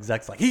basketball. And the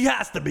exec's like, he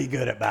has to be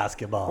good at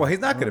basketball. Well, he's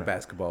not good at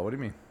basketball. What do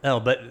you mean? No,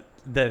 but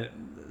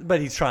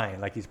he's trying,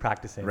 like he's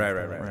practicing.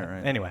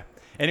 Right.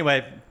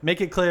 Anyway,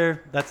 make it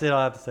clear. That's it. All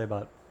I have to say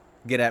about it.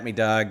 Get at me,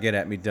 dog. Get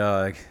at me,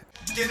 dog.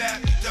 Get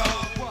at me,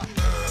 dog.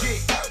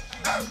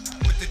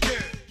 With the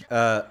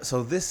dirt.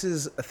 So this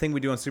is a thing we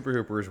do on Super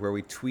Hoopers where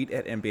we tweet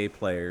at NBA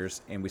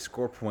players and we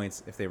score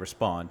points if they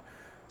respond.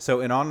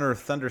 So in honor of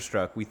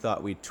Thunderstruck, we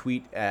thought we'd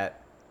tweet at.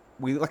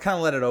 We kind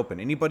of let it open.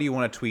 Anybody you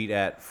want to tweet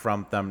at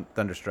from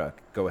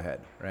Thunderstruck, go ahead,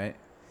 right?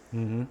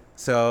 Mm-hmm.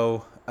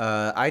 So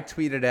I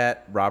tweeted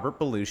at Robert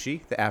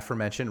Belushi, the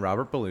aforementioned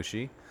Robert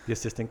Belushi. The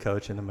assistant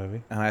coach in the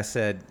movie. And I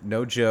said,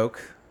 no joke,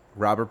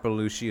 Robert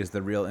Belushi is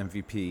the real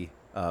MVP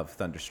of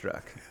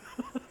Thunderstruck.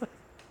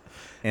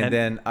 and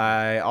then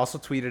I also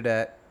tweeted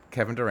at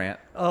Kevin Durant.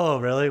 Oh,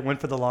 really?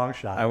 Went for the long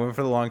shot. I went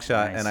for the long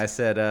shot, Nice. and I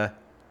said,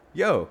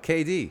 yo,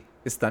 KD,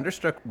 is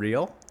Thunderstruck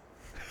real?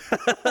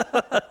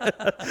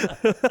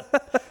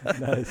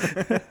 Nice.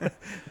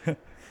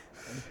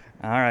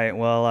 All right.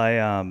 Well,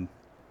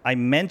 I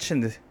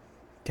mentioned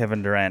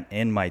Kevin Durant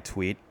in my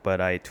tweet, but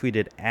I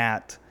tweeted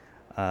at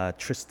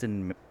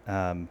Tristan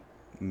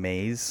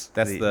Mays.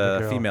 That's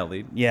the female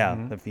lead.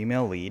 Yeah, the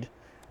female lead.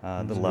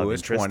 The love Who is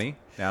interest. 20,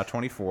 now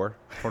 24,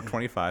 or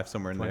 25,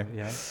 somewhere in there.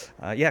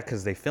 Yeah,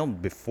 because they filmed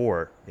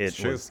before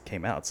it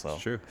came out. So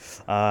it's true.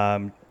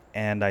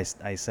 And I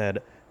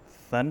said,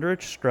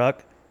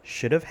 Thunderstruck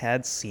should have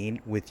had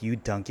scene with you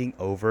dunking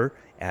over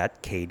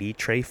at KD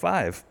Trey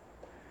 5.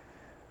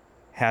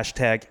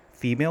 Hashtag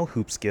female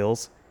hoop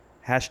skills.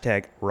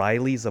 Hashtag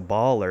Riley's a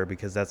baller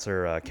because that's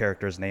her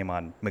character's name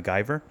on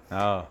MacGyver.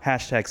 Oh.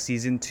 Hashtag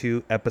season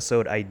 2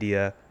 episode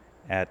idea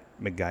at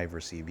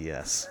MacGyver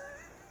CBS.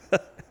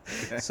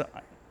 So,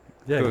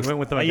 yeah, we went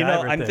with the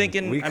MacGyver I'm thing.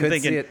 thinking. We I'm could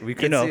thinking, see it. We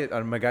could see it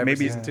on MacGyver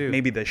maybe, season 2.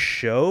 Maybe the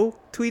show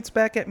tweets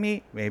back at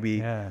me.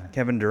 Maybe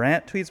Kevin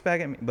Durant tweets back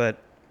at me. But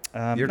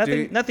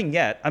nothing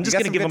yet. I'm just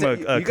going to give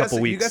him a couple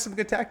weeks. You got some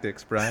good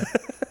tactics, Brian.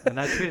 And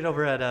I tweeted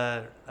over at,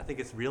 I think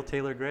it's Real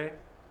Taylor Gray.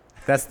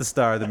 That's the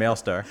star, the male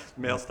star.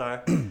 Male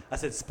star. I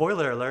said,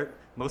 spoiler alert,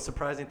 most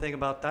surprising thing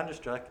about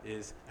Thunderstruck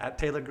is at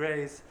Taylor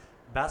Gray's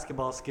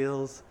basketball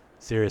skills,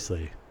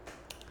 seriously.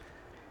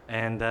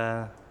 And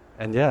yeah,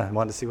 I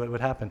wanted to see what would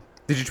happen.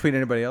 Did you tweet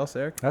anybody else,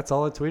 Eric? That's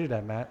all I tweeted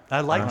at, Matt.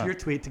 I liked your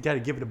tweet to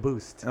give it a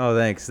boost. Oh,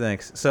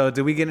 thanks. So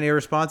did we get any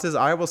responses?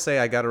 I will say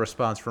I got a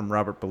response from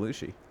Robert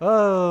Belushi.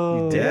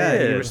 Oh. You did?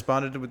 Yeah, he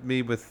responded with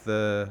me with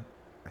the...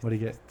 What do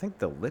you get? I think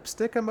the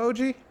lipstick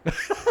emoji.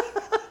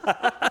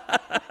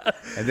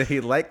 And then he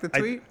liked the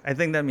tweet. I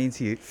think that means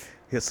he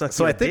sucks.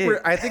 So I think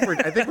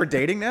we're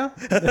dating now.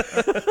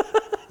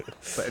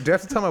 But do I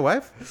have to tell my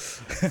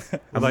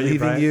wife? I'm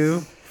leaving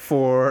you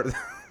for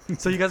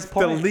So you guys The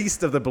point.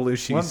 least of the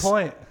Belushis. 1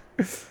 point.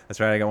 That's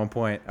right. I got 1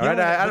 point. All Yeah,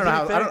 right. I don't know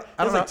how.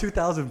 I don't know. like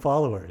 2,000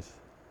 followers.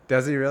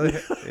 Does he really?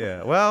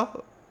 Yeah.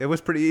 Well, it was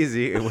pretty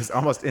easy. It was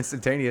almost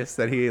instantaneous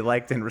that he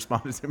liked and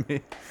responded to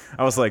me.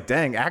 I was like,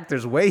 dang,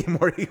 actors way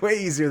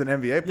easier than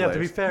NBA players. Yeah, to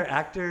be fair,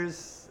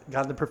 actors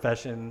got in the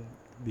profession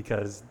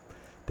because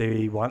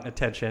they want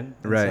attention.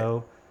 And Right.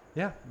 So,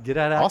 yeah, get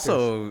at actors.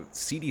 Also,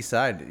 seedy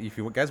side, if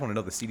you guys want to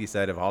know the seedy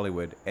side of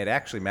Hollywood, it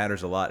actually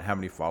matters a lot how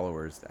many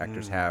followers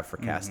actors have for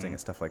casting and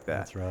stuff like that.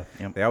 That's rough.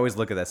 Yep. They always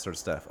look at that sort of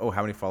stuff. Oh,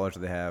 how many followers do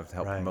they have to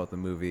help promote the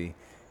movie?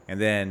 And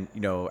then,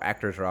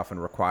 actors are often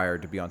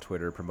required to be on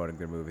Twitter promoting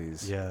their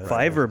movies. Yeah.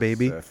 Fiverr,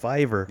 baby.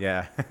 Fiverr.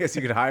 Yeah. I guess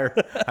you could hire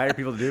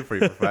people to do it for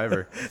you for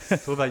Fiverr.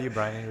 So what about you,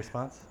 Brian? Any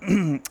response?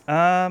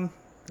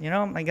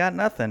 I got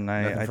nothing.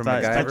 I from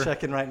thought. the guy? I'm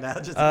checking right now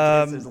just in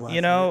case there's a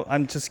last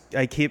minute.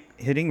 I keep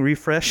hitting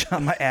refresh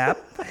on my app.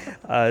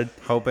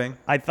 Hoping.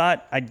 I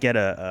thought I'd get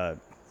a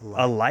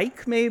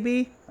like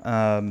maybe.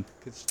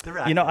 'Cause they're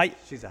active.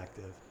 She's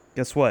active.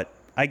 Guess what?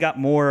 I got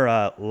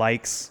more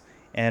likes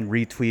and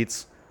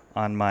retweets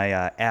on my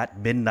at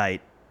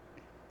midnight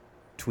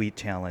tweet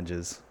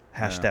challenges,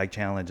 hashtag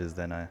challenges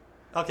than I.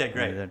 Okay,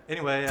 great.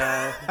 Anyway,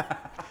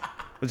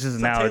 which is so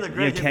now Taylor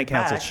Gray you hit can't me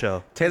cancel the back.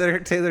 show.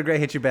 Taylor Gray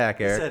hit you back,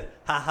 he Eric. said,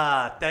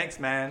 haha,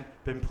 thanks, man.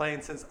 Been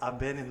playing since I've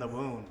been in the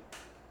womb.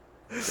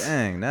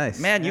 Dang, nice.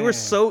 Man, you were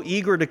so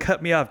eager to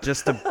cut me off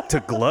just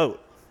to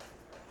gloat.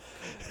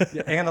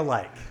 Yeah, and a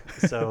like.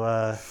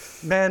 So,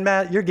 man,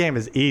 Matt, your game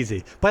is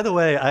easy. By the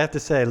way, I have to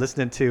say,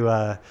 listening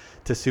to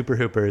Super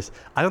Hoopers,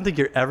 I don't think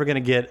you're ever going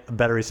to get a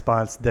better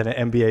response than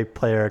an NBA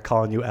player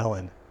calling you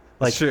Ellen.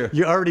 Like, true.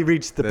 You already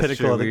reached the That's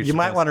pinnacle. true. Of We it. reached You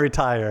might the- want to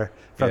retire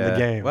from the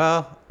game.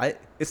 Well,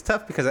 it's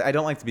tough because I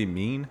don't like to be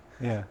mean.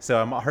 Yeah.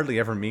 So I'm hardly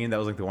ever mean. That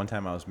was like the one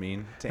time I was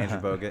mean to Andrew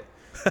Bogut.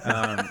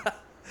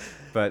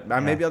 But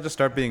maybe I'll just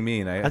start being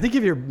mean. I think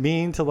if you're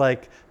mean to the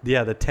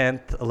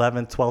 10th,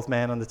 11th, 12th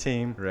man on the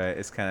team. Right.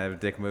 It's kind of a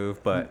dick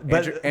move. But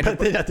then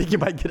I think you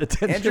might get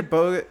attention. Andrew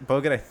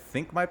Bogut, I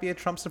think, might be a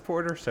Trump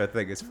supporter, so I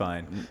think it's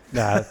fine.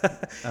 Nah.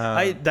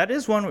 That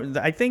is one.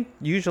 I think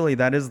usually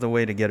that is the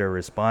way to get a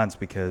response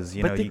because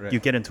you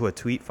get into a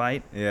tweet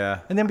fight. Yeah.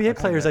 And NBA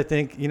players, I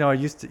think, are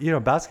used to,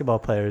 basketball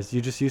players,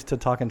 you're just used to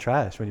talking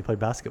trash when you play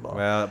basketball.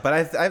 Well,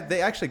 but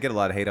they actually get a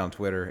lot of hate on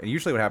Twitter, and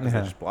usually what happens is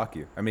they just block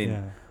you. I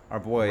mean, our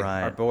boy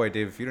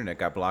David Feudernick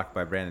got blocked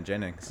by Brandon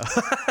Jennings.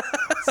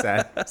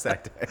 sad day.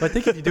 But I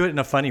think if you do it in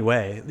a funny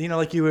way,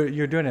 like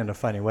you're doing it in a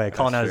funny way,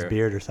 calling out his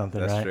beard or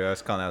something, That's right? true. I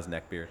was calling out his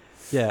neck beard.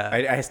 Yeah.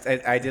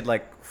 I did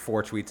like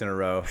 4 tweets in a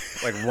row,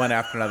 like one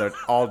after another,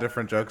 all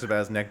different jokes about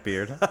his neck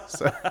beard.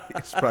 So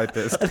he's probably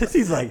pissed.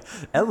 He's like,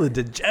 Ellen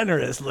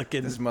DeGeneres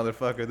looking. This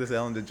motherfucker, this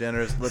Ellen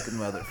DeGeneres looking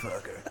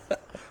motherfucker.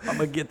 I'm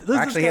going to get this.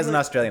 Actually, he has an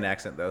Australian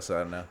accent, though, so I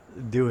don't know.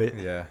 Do it.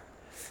 Yeah.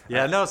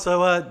 Yeah, no,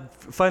 so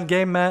fun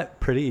game, Matt.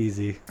 Pretty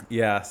easy.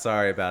 Yeah,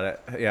 sorry about it.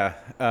 Yeah.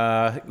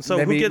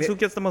 So who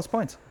gets the most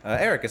points?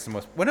 Eric gets the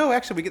most. Well, no,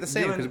 actually, we get the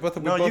same because both.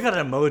 You got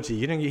an emoji.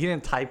 You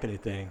didn't type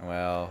anything.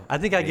 Well, I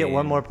think I get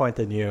one more point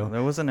than you.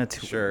 There wasn't a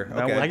two. Sure.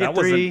 Okay. I get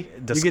 3. You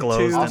get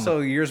 2.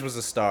 Also, yours was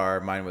a star.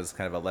 Mine was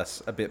kind of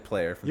a bit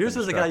player. Yours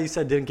was the guy you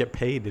said didn't get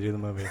paid to do the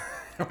movie.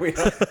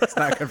 It's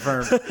not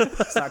confirmed.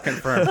 It's not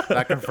confirmed.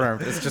 Not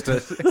confirmed. It's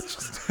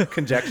just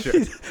conjecture.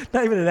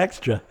 Not even an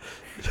extra.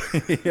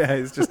 Yeah,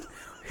 it's just.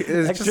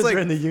 Extras are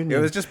in the union.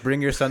 It was just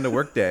bring your son to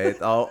work day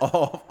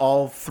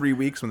all 3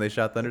 weeks when they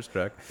shot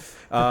Thunderstruck.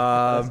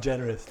 That's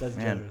generous. That's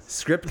generous.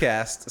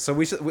 Scriptcast. So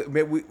we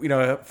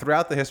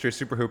throughout the history of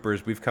Super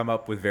Hoopers, we've come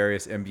up with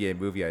various NBA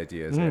movie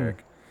ideas,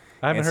 Eric.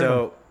 I haven't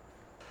heard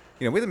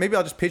them. Maybe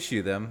I'll just pitch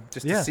you them to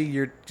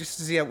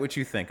see what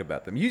you think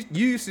about them. You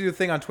used to do a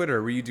thing on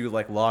Twitter where you do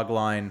like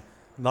logline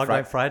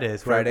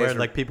Fridays,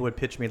 where people would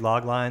pitch me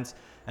log lines,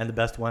 and the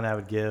best one I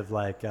would give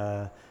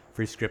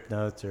free script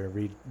notes or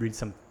read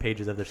some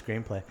pages of their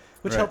screenplay,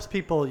 which helps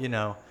people,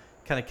 kind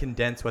of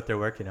condense what they're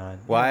working on.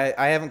 Well,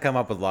 I haven't come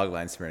up with log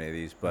lines for any of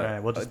these,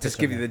 but we'll just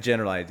give you the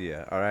general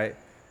idea, all right?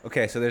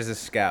 Okay, so there's a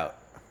scout.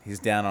 He's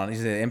an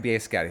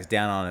NBA scout. He's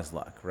down on his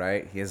luck,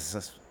 right? He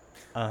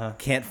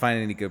can't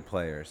find any good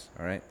players,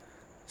 all right?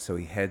 So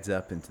he heads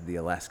up into the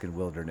Alaskan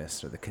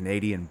wilderness or the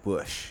Canadian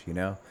bush,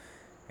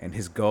 and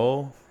his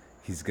goal,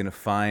 he's going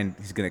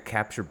to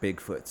capture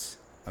Bigfoots.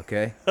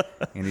 Okay,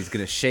 and he's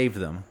gonna shave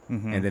them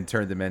and then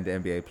turn them into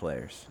NBA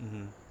players.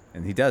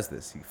 And he does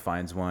this. He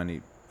finds one,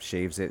 he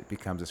shaves it,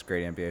 becomes this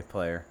great NBA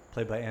player.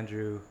 Played by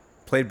Andrew.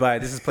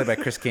 This is played by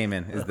Chris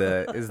Kamen.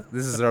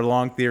 This is our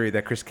long theory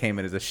that Chris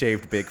Kamen is a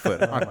shaved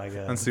Bigfoot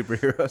on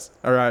superheroes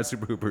or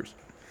Super Hoopers.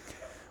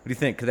 What do you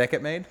think? Could that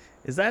get made?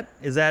 Is that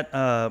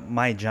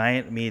My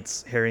Giant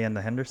meets Harry and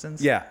the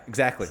Hendersons? Yeah,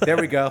 exactly. There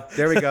we go.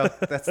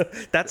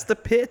 That's the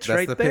pitch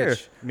right the there.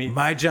 Pitch.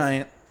 My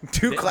Giant.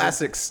 2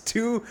 classics,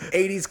 2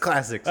 80s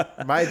classics.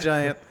 My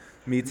Giant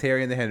meets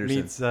Harry and the Hendersons.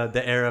 Meets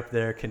the air up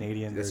there,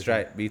 Canadian That's version.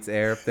 right, meets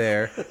air up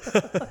there.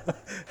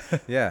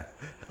 Yeah.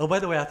 Oh, by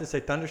the way, I have to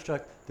say,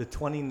 Thunderstruck, the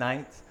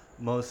 29th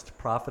most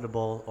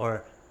profitable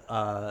or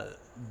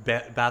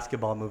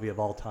basketball movie of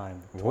all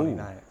time.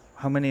 29th.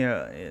 How many?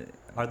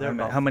 Are there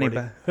about how many?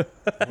 40?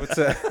 What's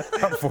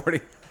I'm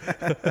 40.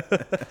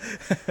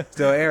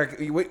 So Eric,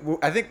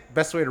 I think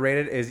best way to rate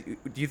it is: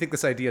 do you think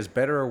this idea is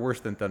better or worse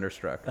than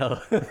Thunderstruck? Oh,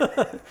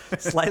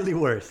 slightly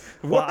worse.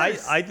 Well,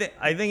 I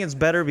think it's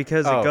better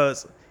because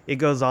it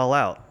goes all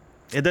out.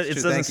 It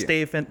doesn't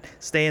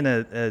stay in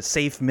a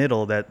safe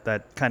middle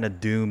that kind of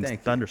dooms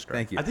Thunderstruck.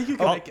 Thank you. I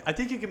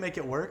think you can make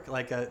it work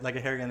like a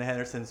Harry and the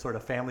Henderson sort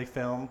of family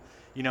film.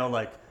 You know,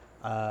 like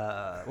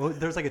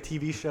there's like a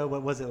TV show.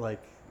 What was it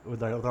like?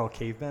 They're all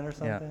cavemen or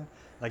something. Yeah.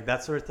 Like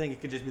that sort of thing.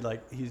 It could just be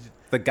like he's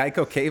the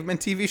Geico Caveman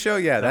TV show.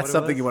 Yeah, that's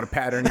something you want to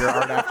pattern your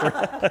art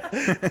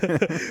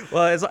after.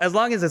 Well, as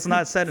long as it's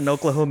not set in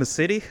Oklahoma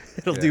City,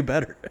 it'll do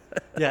better.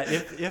 Yeah,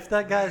 if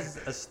that guy's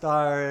a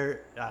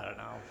star, I don't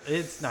know.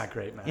 It's not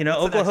great, man. You know,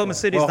 Oklahoma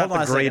City's not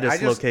the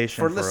greatest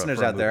location for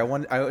listeners out there.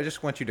 I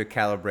just want you to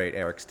calibrate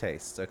Eric's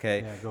tastes,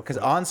 okay? Because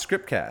on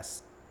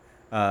Scriptcast,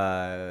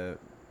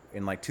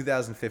 in like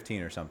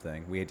 2015 or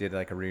something, we did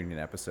like a reunion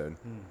episode.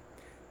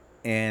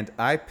 And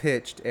I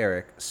pitched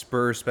Eric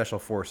Spurs Special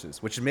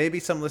Forces, which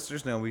maybe some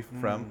listeners know me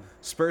from.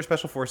 Spurs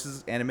Special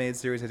Forces, animated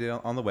series I did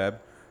on the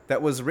web,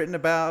 that was written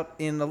about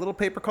in a little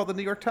paper called the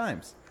New York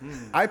Times.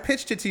 I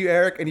pitched it to you,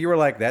 Eric, and you were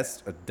like,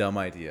 "That's a dumb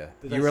idea."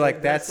 You were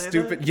like, "That's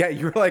stupid." That? Yeah,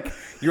 you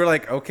were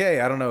like, "Okay,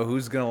 I don't know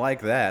who's gonna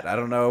like that. I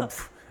don't know.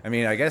 I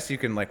mean, I guess you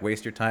can like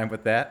waste your time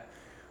with that."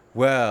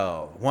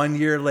 Well, 1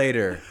 year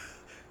later.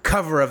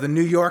 Cover of the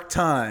New York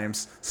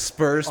Times,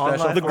 Spurs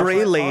Special, the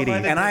Gray Lady,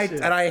 and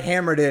I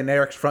hammered it in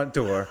Eric's front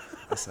door.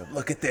 I said,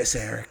 "Look at this,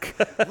 Eric.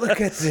 Look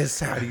at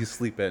this. How do you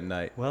sleep at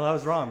night?" Well, I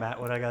was wrong,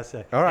 Matt. What I gotta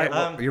say? All right,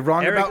 well, you're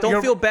wrong. Eric,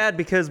 don't feel bad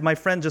because my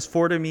friend just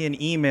forwarded me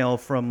an email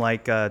from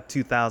like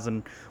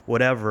 2000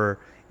 whatever,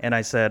 and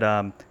I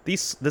said,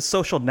 this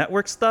social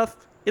network stuff,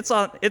 it's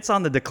on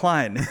the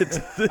decline.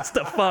 It's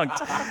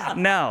defunct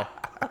now.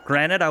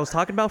 Granted, I was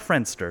talking about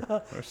Friendster.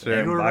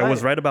 Sure. I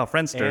was right about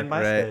Friendster. And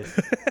MySpace.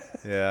 Right.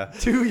 Yeah.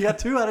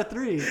 2 out of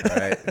 3.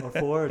 Right. Or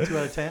 4 or 2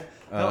 out of 10.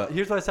 No,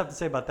 here's what I have to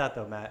say about that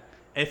though, Matt.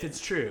 If it's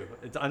true,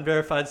 it's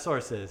unverified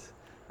sources.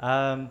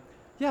 I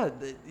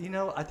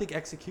think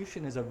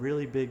execution is a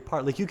really big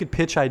part. Like you could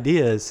pitch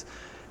ideas,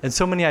 and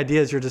so many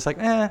ideas you're just like,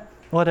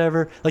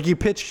 whatever. Like you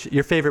pitch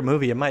your favorite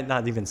movie, it might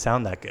not even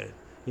sound that good.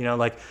 You know,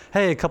 like,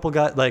 hey, a couple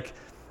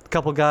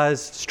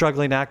guys,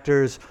 struggling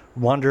actors,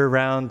 wander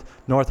around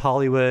North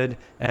Hollywood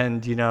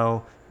and,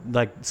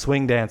 like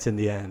swing dance in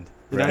the end.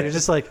 You know, you're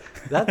just like,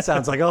 that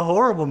sounds like a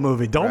horrible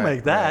movie. Don't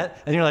make that.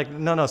 Right. And you're like,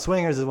 no,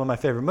 Swingers is one of my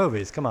favorite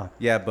movies. Come on.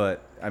 Yeah,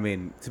 but, I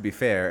mean, to be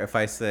fair, if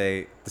I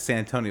say the San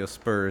Antonio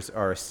Spurs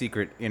are a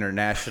secret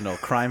international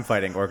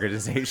crime-fighting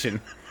organization,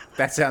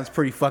 that sounds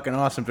pretty fucking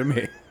awesome to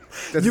me.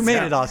 You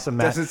made it awesome,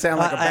 Matt. Doesn't sound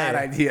like a bad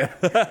idea.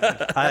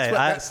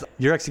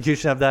 Your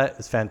execution of that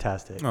is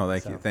fantastic. Oh,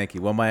 thank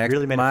you. Well,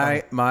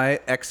 my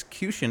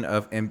execution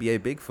of NBA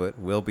Bigfoot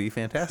will be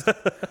fantastic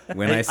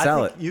when I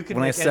sell it.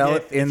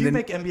 If you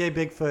make NBA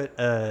Bigfoot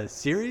a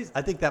series,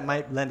 I think that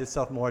might lend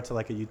itself more to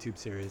like a YouTube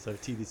series or a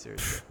TV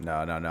series.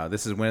 No.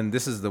 This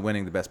is the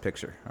winning the best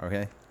picture.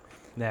 Okay.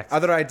 Next.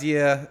 Other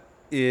idea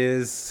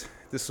is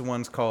this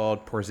one's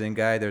called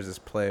Porzingis. There's this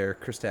player,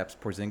 Kristaps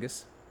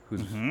Porzingis,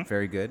 who's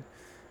very good.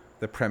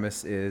 The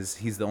premise is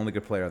he's the only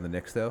good player on the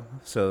Knicks, though,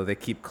 so they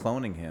keep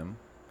cloning him.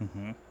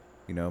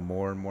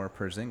 More and more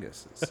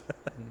Porzingis. Is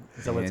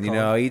that what it's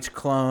called? Each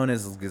clone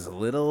is a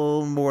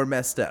little more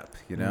messed up.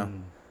 Kind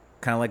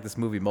of like this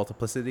movie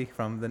Multiplicity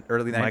from the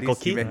early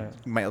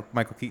 90s.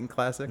 Michael Keaton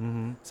classic,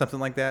 something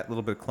like that. A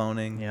little bit of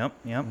cloning.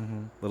 Yep.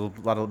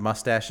 Lot of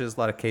mustaches, a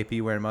lot of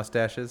KP wearing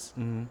mustaches.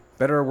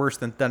 Better or worse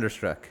than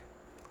Thunderstruck?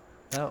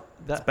 No,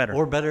 that's better.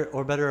 Or better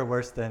or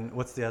worse than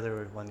what's the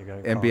other one you're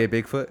going to call? NBA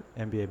Bigfoot.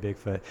 NBA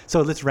Bigfoot.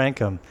 So let's rank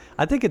them.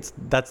 I think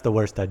that's the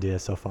worst idea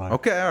so far.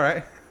 Okay, all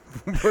right.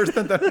 Worse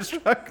than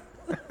Thunderstruck.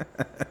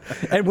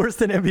 And worse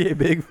than NBA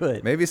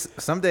Bigfoot. Maybe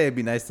someday it'd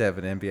be nice to have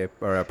an NBA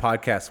or a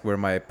podcast where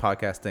my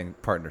podcasting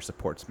partner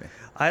supports me.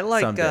 I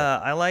like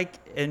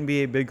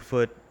NBA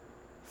Bigfoot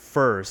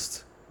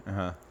first.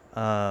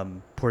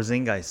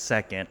 Porzingis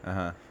second.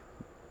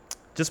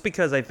 Just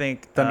because I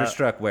think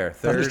Thunderstruck where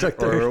third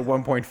or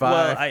 1.5.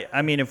 Well,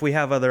 I mean, if we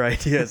have other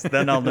ideas,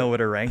 then I'll know where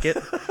to rank it.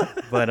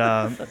 But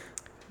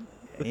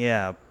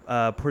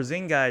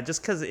Porzingis,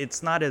 just because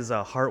it's not as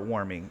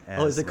heartwarming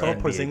as is it called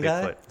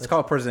Porzingis? It's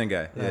called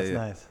Porzingis. That's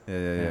nice.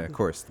 Yeah. Of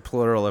course, the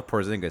plural of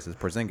Porzingis is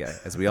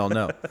Porzingis, as we all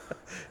know.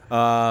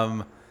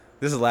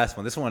 This is the last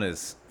one. This one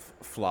is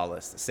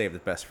flawless. Save the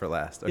best for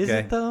last. Okay? Is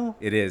it though?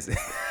 It is.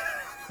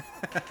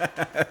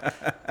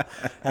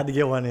 Had to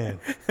get one in.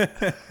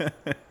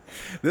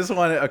 This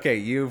one, okay,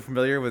 you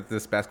familiar with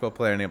this basketball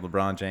player named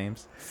LeBron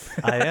James?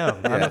 I am.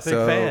 I'm a big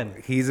fan.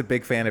 He's a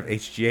big fan of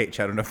HGH.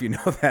 I don't know if you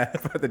know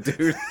that, but the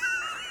dude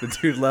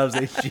loves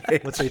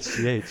HGH. What's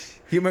HGH?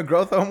 Human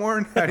growth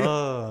hormone.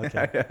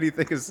 Okay. How do you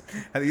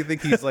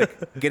think he's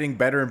like getting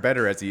better and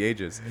better as he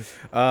ages?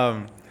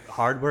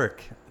 Hard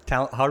work.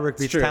 Hard work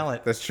beats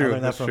talent. That's true. I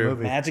learned that from a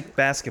movie. Magic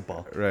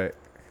basketball. Right.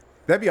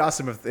 That'd be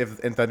awesome if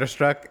in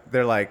Thunderstruck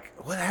they're like,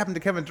 "What happened to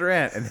Kevin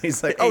Durant?" And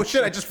he's like, "Oh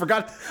shit, I just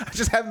forgot. I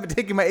just haven't been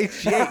taking my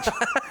HGH."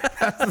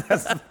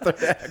 that's the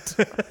third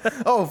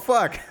act. Oh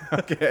fuck.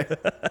 Okay.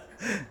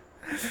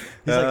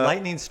 He's like,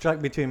 lightning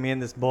struck between me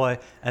and this boy,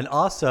 and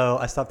also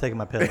I stopped taking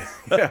my pills.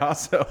 Yeah.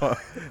 Also,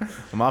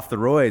 I'm off the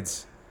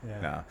roids.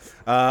 Yeah. No.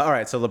 All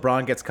right. So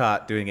LeBron gets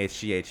caught doing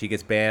HGH. He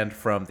gets banned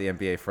from the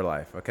NBA for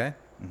life. Okay.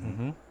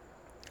 Mm-hmm.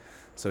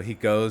 So he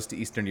goes to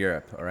Eastern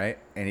Europe. All right,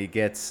 and he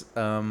gets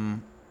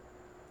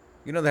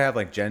you know they have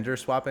like gender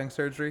swapping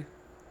surgery.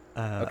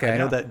 Okay, I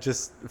know that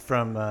just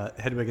from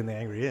Hedwig and the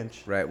Angry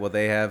Inch. Right. Well,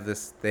 they have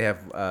this. They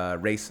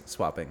have race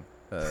swapping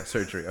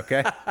surgery.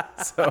 Okay.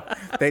 So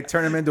they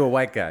turn him into a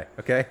white guy.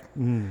 Okay.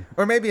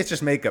 Or maybe it's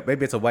just makeup.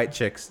 Maybe it's a white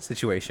chick's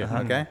situation.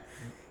 Okay.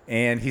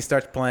 And he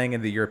starts playing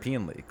in the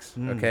European leagues.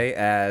 Okay,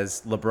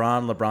 as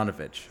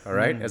Lebranovich. All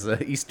right, as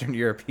an Eastern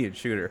European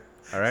shooter.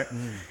 All right.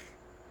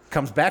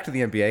 Comes back to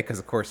the NBA because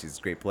of course he's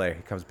a great player.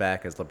 He comes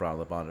back as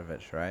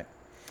Lebranovich. Right.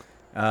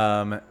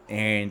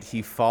 And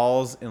he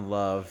falls in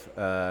love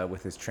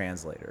with his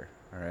translator,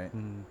 all right,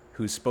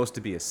 who's supposed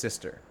to be his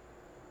sister.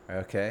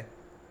 Okay.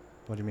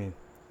 What do you mean?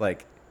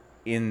 Like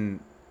in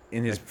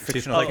his Like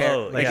fictional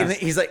character,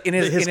 he's like in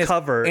his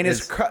cover.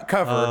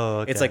 cover. Oh,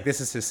 okay. It's like this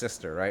is his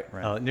sister, right?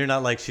 Oh, and you're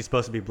not like she's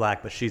supposed to be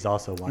black, but she's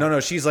also white. No,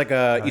 she's like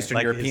a Right. Eastern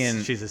Like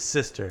European. she's his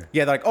sister.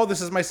 Yeah, they're like, oh,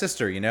 this is my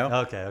sister, you know?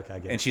 Okay, I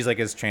get it. And she's like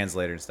his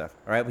translator and stuff.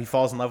 All right, he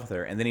falls in love with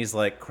her, and then he's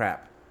like,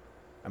 crap.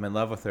 I'm in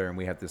love with her, and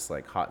we have this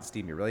like hot,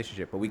 steamy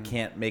relationship, but we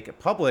can't make it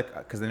public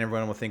because then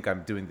everyone will think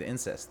I'm doing the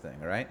incest thing,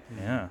 all right?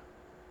 Yeah.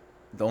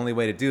 The only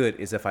way to do it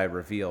is if I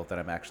reveal that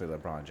I'm actually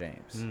LeBron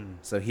James.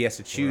 So he has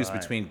to choose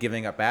between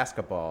giving up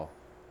basketball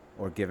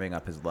or giving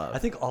up his love. I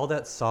think all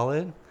that's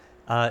solid,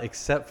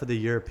 except for the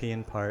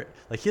European part.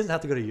 Like he doesn't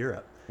have to go to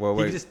Europe. Well,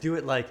 he could just do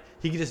it like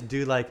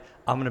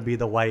I'm gonna be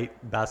the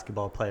white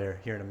basketball player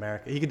here in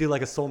America. He could do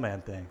like a Soul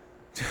Man thing.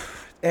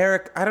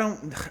 Eric, I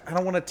don't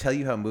want to tell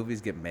you how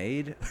movies get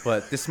made,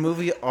 but this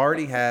movie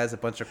already has a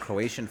bunch of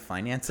Croatian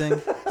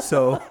financing,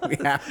 so we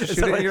have to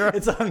shoot it in Europe.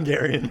 It's a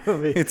Hungarian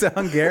movie. It's a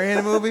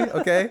Hungarian movie,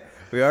 okay?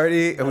 We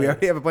already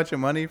have a bunch of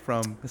money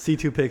from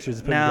C2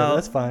 Pictures. Now,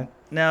 that's fine.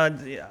 Now,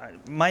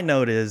 my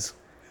note is,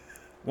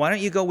 why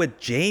don't you go with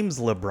James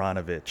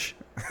Lebranovich?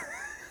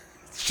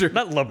 Sure.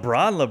 Not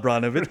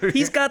Lebranovich.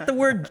 He's got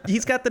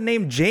the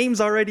name James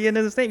already in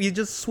his name. You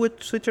just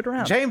switch it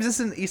around. James is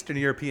an Eastern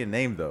European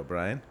name, though,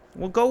 Brian.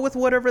 Well, go with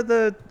whatever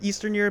the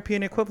Eastern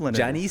European equivalent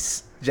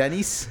is.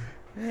 Janice.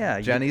 Yeah.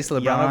 Janice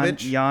Lebranovich.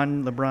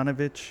 Jan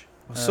Lebranovich.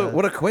 So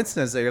what a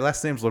coincidence that your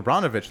last name's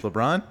Lebranovich,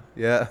 LeBron.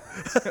 Yeah.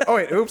 Oh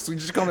wait, oops, you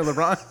just call me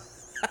LeBron.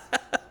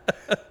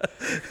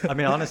 I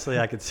mean, honestly,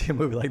 I could see a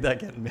movie like that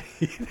getting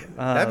made.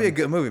 That'd be a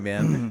good movie,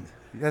 man.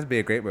 That'd be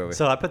a great movie.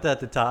 So I put that at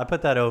the top. I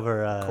put that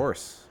over. Of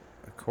course.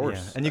 Yeah.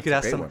 And you could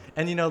ask some.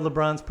 And you know,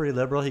 LeBron's pretty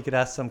liberal. He could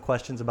ask some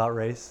questions about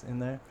race in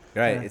there.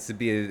 Right. Yeah. It's to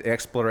be an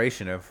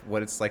exploration of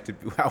what it's like to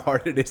be, how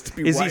hard it is to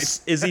be white.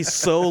 Is he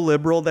so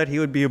liberal that he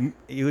would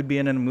be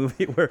in a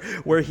movie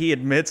where he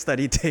admits that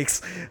he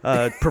takes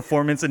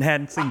performance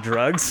enhancing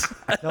drugs?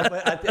 No,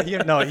 but you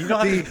don't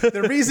have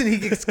the reason he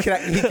gets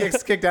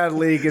kicked out of the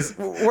league is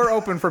we're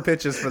open for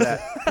pitches for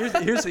that.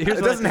 Here's it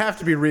doesn't have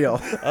to be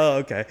real. Oh,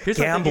 okay.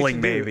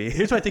 Gambling, maybe.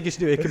 Here's what I think you should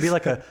do. It could be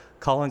like a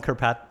Colin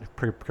Kirkpatrick.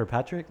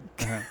 Kirkpatrick.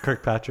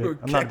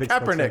 I'm not a big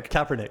Kaepernick.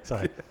 Kaepernick.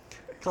 Sorry.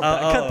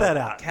 Cut that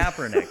out.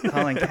 Kaepernick.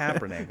 Colin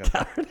Kaepernick. Okay.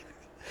 Kaepernick.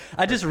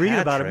 I just read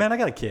about it, man. I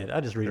got a kid. I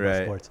just read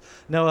about sports.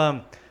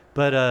 No,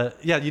 but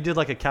yeah, you did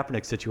like a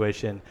Kaepernick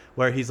situation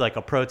where he's like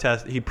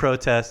he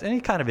protests, and he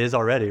kind of is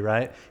already,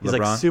 right? He's LeBron.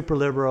 like super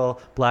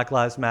liberal, Black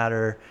Lives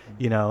Matter,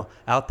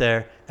 out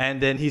there,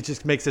 and then he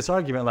just makes this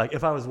argument like,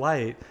 if I was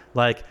white,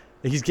 like.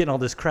 He's getting all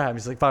this crap.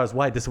 He's like, if I was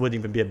white, this wouldn't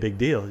even be a big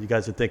deal. You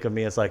guys would think of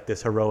me as like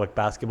this heroic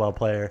basketball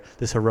player,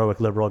 this heroic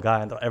liberal guy.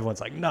 And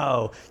everyone's like,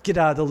 no, get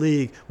out of the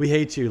league. We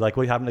hate you. Like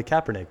what happened to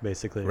Kaepernick,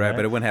 basically. Right,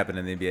 but it wouldn't happen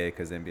in the NBA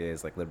because the NBA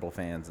is like liberal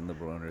fans and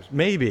liberal owners.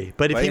 Maybe.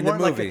 But if he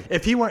weren't like,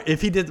 what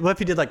if he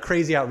did like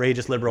crazy,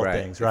 outrageous liberal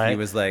things, right? If he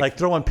was like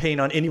throwing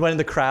paint on anyone in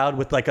the crowd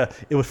with like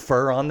it was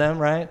fur on them,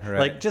 right?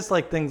 Like just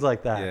like things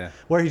like that. Yeah.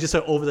 Where he's just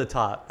so over the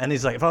top. And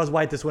he's like, if I was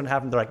white, this wouldn't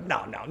happen. They're like,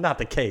 no, not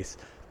the case.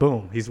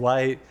 Boom. He's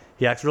white.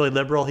 He acts really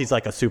liberal. He's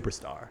like a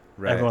superstar.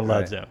 Right, Everyone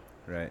loves him.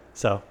 Right.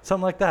 So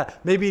something like that.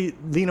 Maybe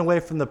lean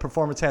away from the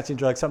performance-enhancing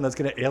drug, something that's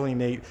going to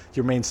alienate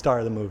your main star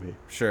of the movie.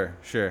 Sure.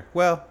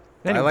 Well,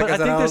 anyway, I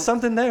think there's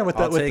something there with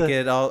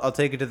that. I'll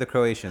take it to the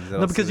Croatians.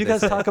 No, because you guys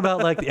talk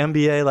about like the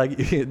NBA,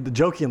 like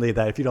jokingly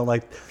that if you don't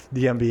like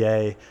the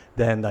NBA,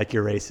 then like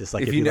you're racist.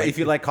 Like if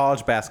you like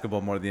college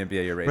basketball more than the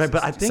NBA, you're racist. Right,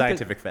 but I think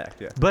scientific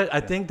fact. Yeah. But I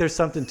think there's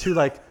something to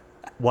like.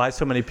 Why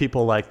so many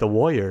people like the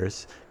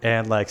Warriors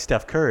and like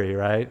Steph Curry,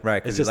 right?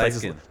 Right, it's because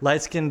just like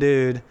light-skinned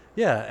dude.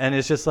 Yeah, and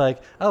it's just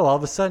like, oh, all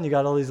of a sudden you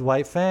got all these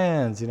white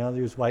fans,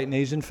 these white and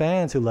Asian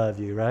fans who love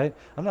you, right?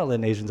 I'm not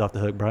letting Asians off the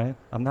hook, Brian.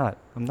 I'm not.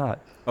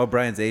 Oh,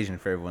 Brian's Asian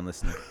for everyone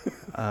listening.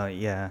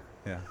 Yeah.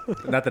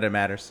 Not that it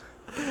matters.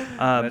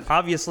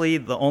 Obviously,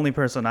 the only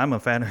person I'm a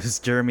fan of is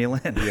Jeremy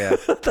Lin. Yeah.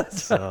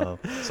 So,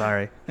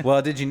 sorry.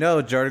 Well, did you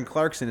know Jordan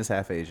Clarkson is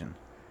half Asian?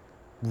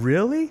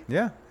 Really?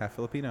 Yeah, half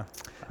Filipino.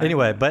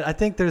 Anyway, but I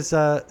think there's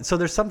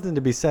there's something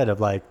to be said of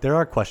like there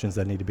are questions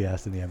that need to be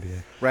asked in the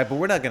NBA. Right, but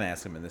we're not going to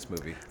ask him in this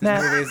movie.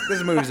 Nah.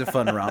 This movie's a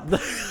fun romp.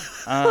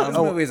 This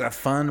movie is a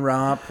fun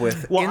romp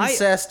with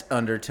incest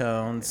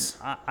undertones.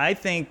 I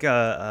think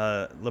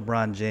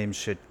LeBron James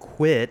should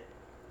quit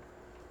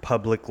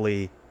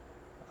publicly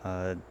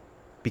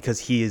because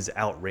he is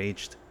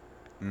outraged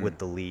with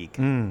the league.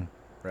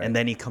 Right. And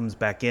then he comes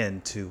back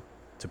in to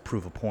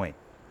prove a point.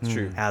 It's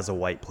true. As a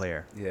white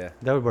player. Yeah.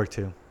 That would work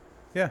too.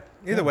 Yeah.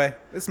 Either way,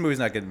 this movie's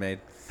not getting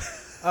made.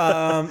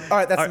 All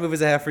right, that's the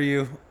movies I have for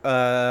you.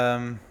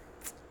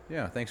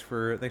 Yeah, thanks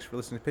for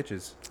listening to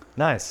pitches.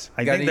 Nice.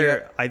 I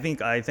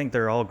think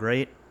they're all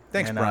great.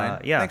 Thanks,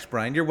 Brian. Yeah. Thanks,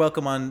 Brian. You're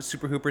welcome on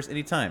Super Hoopers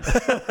anytime.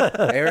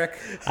 Eric,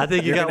 I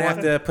think you're gonna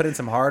have to put in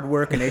some hard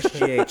work in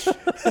HGH.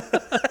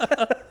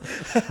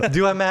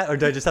 Do I, Matt, or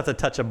do I just have to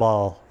touch a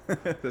ball?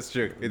 That's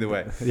true. Either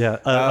way. Yeah,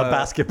 a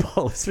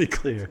basketball. Let's be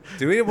clear.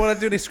 Do we want to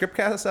do any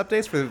Scriptcast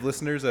updates for the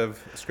listeners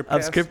of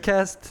Scriptcast? Of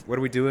Scriptcast? What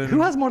are we doing?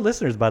 Who has more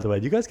listeners, by the way?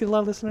 Do you guys get a lot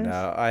of listeners?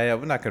 No,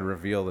 I'm not going to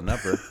reveal the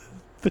number,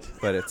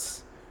 but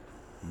it's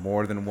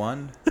more than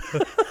one.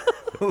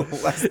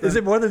 Is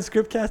it more than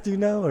Scriptcast? Do you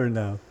know or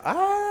no?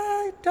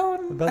 I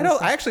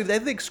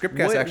think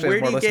Scriptcast actually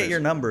has more listeners. Where do you get your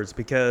numbers?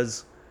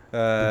 Because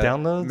the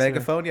downloads?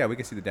 Megaphone? Yeah, we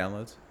can see the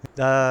downloads.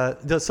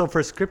 So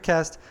for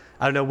Scriptcast,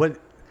 I don't know what.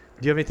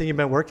 Do you have anything you've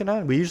been working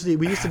on? We used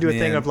to do a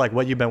thing of like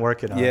what you've been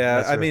working on.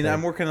 Yeah, I mean,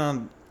 I'm working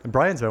on.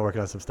 Brian's been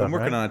working on some stuff. I'm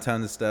working right? on a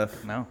ton of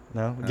stuff. No.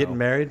 Getting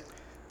married.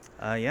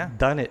 Yeah.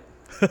 Done it.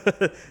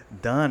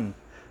 Done.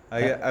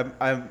 I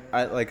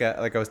like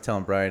I was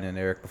telling Brian and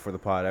Eric before the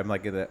pod. I'm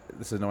like at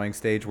this annoying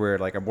stage where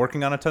like I'm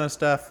working on a ton of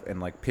stuff and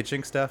like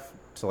pitching stuff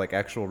to like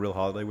actual real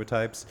Hollywood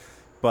types,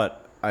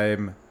 but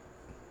I'm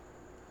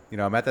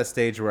at that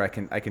stage where I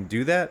can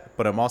do that,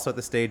 but I'm also at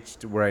the stage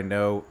where I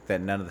know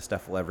that none of the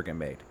stuff will ever get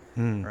made.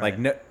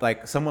 Right.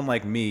 Like someone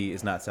like me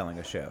is not selling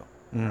a show.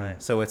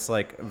 Right. So it's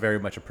like very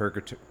much a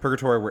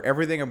purgatory where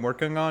everything I'm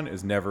working on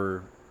is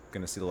never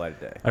going to see the light of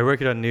day. Are you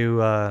working on new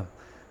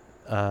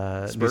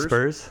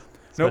Spurs?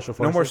 Nope,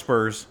 no more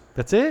Spurs.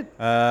 That's it?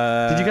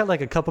 Did you got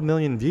like a couple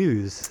million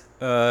views?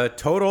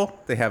 Total,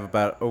 they have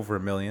about over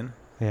 1 million.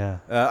 Yeah.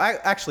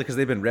 Actually, because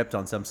they've been ripped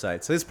on some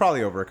sites, so it's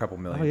probably over a couple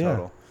million yeah.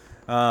 total.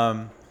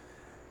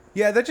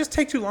 Yeah, that just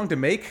take too long to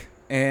make,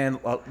 and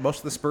most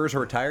of the Spurs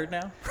are retired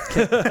now.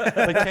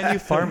 But can you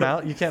farm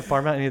out? You can't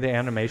farm out any of the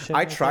animation?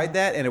 I tried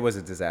that, and it was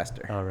a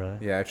disaster. Oh, really?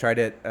 Yeah, I tried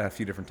it a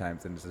few different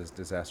times, and it was a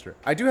disaster.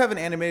 I do have an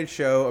animated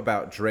show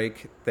about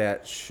Drake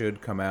that should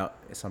come out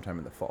sometime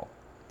in the fall.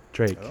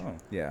 Drake. Oh.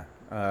 Yeah,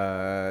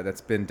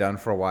 that's been done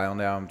for a while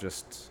now. I'm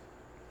just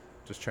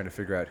trying to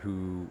figure out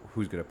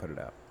who's gonna put it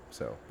out.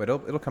 So, but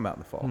it'll come out in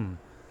the fall.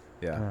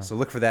 Yeah. So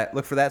look for that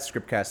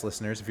Scriptcast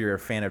listeners. If you're a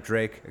fan of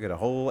Drake, I got a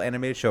whole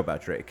animated show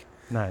about Drake.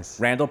 Nice.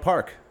 Randall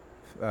Park,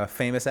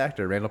 famous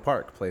actor. Randall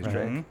Park plays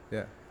Drake.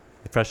 Yeah.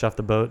 Fresh off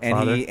the boat.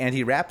 And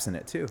he raps in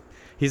it too.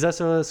 He's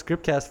also a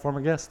Scriptcast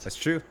former guest. That's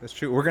true.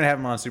 We're gonna have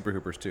him on Super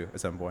Hoopers too at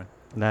some point.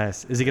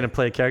 Nice. Is he gonna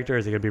play a character or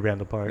is he gonna be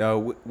Randall Park? No.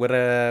 What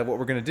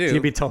we're gonna do? Is he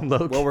gonna be Tone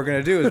Loc? What we're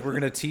gonna do is we're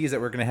gonna tease that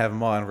we're gonna have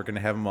him on. We're gonna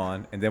have him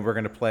on, and then we're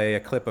gonna play a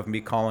clip of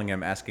me calling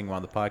him, asking him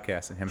on the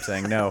podcast, and him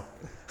saying no.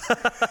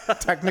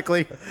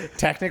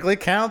 technically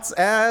counts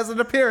as an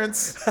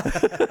appearance.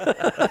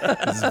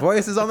 His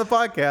voice is on the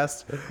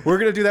podcast. We're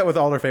gonna do that with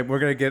all our fame. We're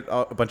gonna get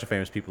a bunch of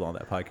famous people on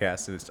that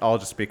podcast, and it's all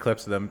just be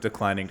clips of them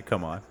declining to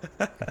come on.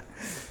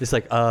 It's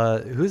like,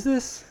 who's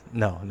this?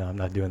 No, I'm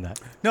not doing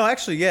that. No,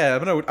 actually, yeah,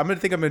 I'm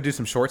gonna do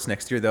some shorts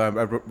next year though.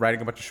 I'm writing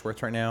a bunch of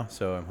shorts right now,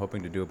 so I'm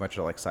hoping to do a bunch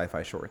of like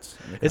sci-fi shorts.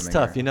 It's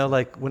tough,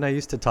 like when I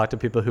used to talk to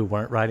people who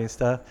weren't writing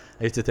stuff,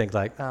 I used to think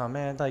like, oh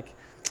man, like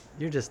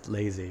you're just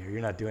lazy or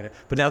you're not doing it.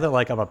 But now that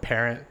like I'm a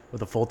parent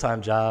with a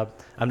full-time job,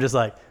 I'm just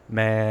like,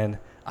 man,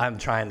 I'm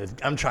trying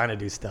to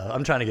do stuff.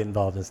 I'm trying to get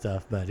involved in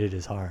stuff, but it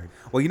is hard.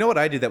 Well, you know what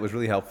I did that was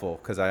really helpful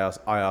because I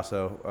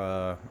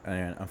also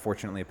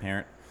unfortunately a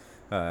parent.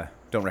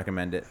 Don't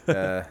recommend it.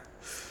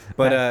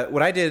 But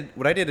what I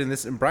did in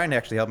this, and Brian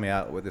actually helped me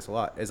out with this a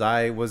lot, is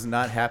I was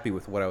not happy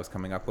with what I was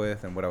coming up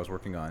with and what I was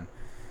working on.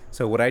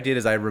 So what I did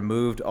is I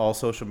removed all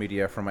social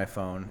media from my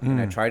phone,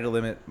 and I tried to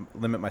limit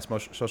my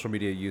social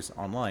media use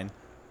online,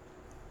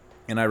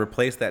 and I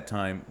replaced that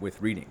time with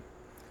reading,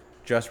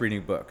 just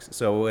reading books.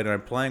 So when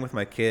I'm playing with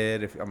my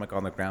kid, if I'm like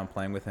on the ground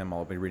playing with him,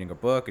 I'll be reading a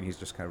book, and he's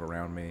just kind of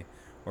around me.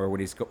 Or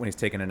when he's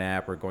taking a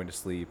nap or going to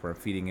sleep or I'm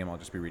feeding him, I'll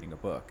just be reading a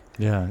book.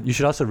 Yeah, you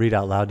should also read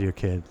out loud to your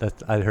kid.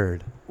 That's I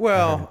heard.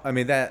 Well, I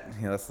mean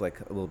that's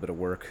like a little bit of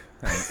work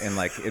and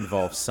like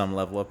involves some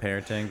level of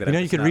parenting. That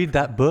you can read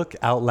that book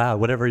out loud,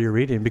 whatever you're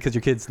reading, because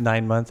your kid's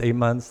 9 months, 8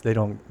 months, they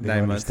don't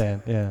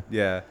understand. Yeah.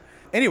 Yeah.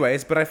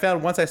 Anyways, but I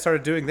found once I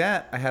started doing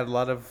that, I had a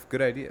lot of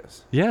good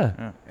ideas.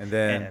 Yeah. And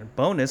then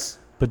bonus.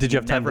 But did you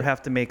have time never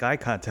have to make eye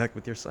contact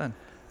with your son?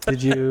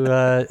 Did you?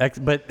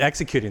 But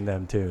executing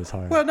them too is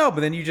hard. Well, no, but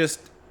then you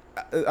just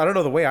I don't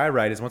know. The way I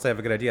write is once I have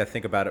a good idea, I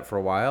think about it for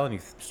a while, and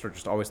you start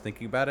just always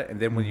thinking about it. And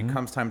then when it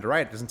comes time to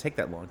write, it doesn't take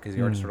that long because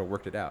you already sort of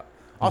worked it out.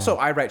 Also,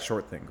 I write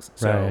short things,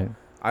 so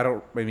I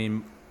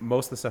mean,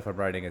 most of the stuff I'm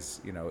writing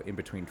is in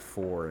between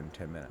 4 and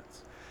 10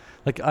 minutes.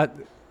 Like I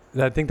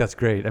think that's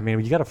great. I mean,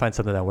 you got to find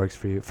something that works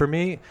for you. For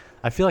me,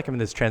 I feel like I'm in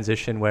this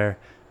transition where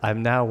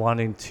I'm now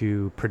wanting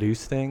to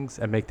produce things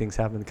and make things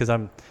happen because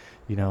I'm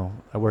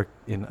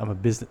a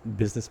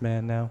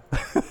businessman now.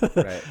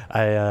 Right.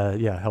 I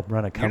help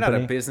run a company. You're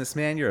not a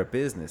businessman. You're a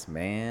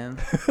businessman.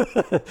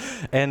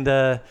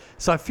 And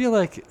so I feel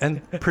like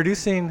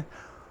producing,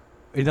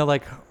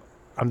 like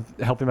I'm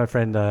helping my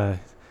friend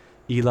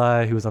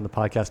Eli, who was on the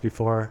podcast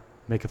before,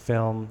 make a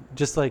film.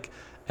 Just like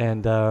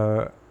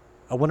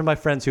one of my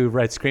friends who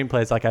writes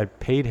screenplays, like I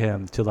paid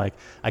him to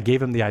I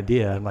gave him the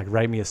idea and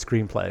write me a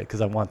screenplay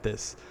because I want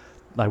this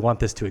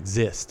to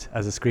exist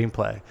as a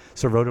screenplay.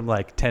 So I wrote him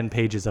 10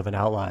 pages of an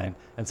outline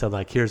and said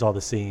here's all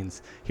the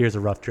scenes, here's a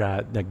rough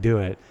draft, do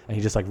it. And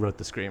he just wrote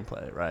the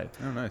screenplay, right?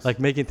 Oh, nice.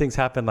 Making things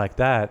happen like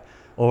that,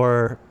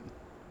 or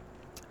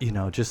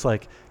just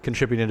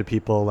contributing to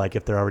people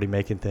if they're already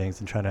making things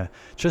and trying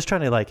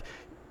to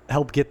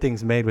help get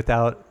things made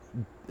without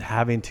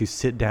having to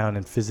sit down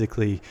and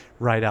physically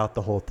write out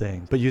the whole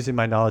thing, but using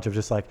my knowledge of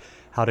just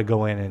how to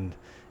go in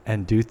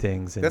and do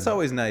things. And that's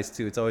always nice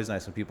too. It's always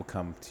nice when people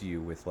come to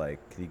you with can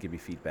you give me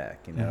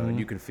feedback, and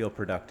you can feel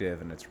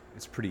productive, and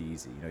it's pretty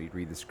easy. You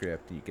read the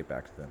script and you get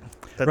back to them.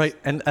 Right.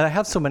 And I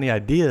have so many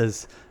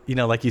ideas,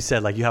 like you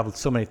said, you have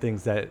so many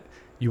things that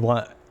you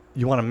want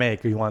to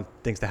make, or you want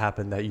things to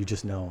happen that you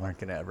just know aren't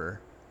going to ever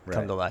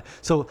come to life.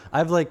 So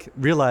I've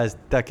realized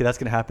that that's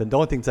going to happen. The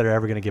only things that are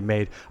ever going to get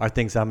made are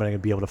things I'm going to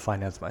be able to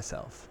finance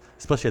myself,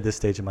 especially at this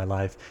stage in my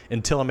life,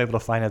 until I'm able to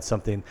finance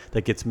something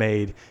that gets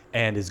made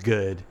and is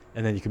good,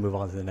 and then you can move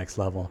on to the next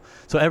level.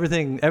 So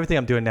everything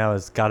I'm doing now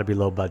has got to be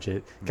low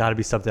budget, got to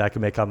be something I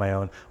can make on my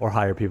own or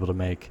hire people to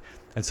make.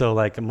 And so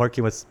I'm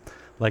working with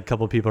a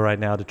couple of people right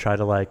now to try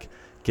to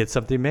get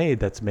something made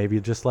that's maybe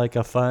just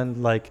a fun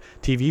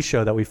TV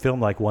show that we film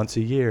once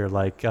a year,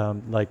 like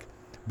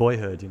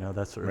Boyhood,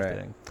 that sort of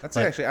thing. That's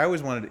actually, I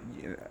always wanted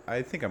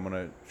I think I'm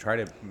going to try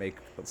to make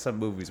some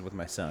movies with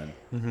my son.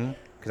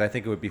 Because I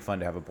think it would be fun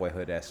to have a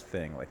Boyhood-esque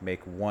thing,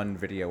 make one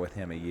video with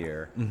him a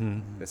year.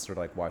 That's sort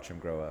of watch him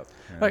grow up.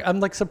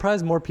 I'm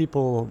surprised more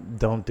people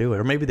don't do it,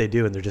 or maybe they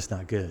do and they're just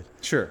not good.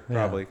 Sure,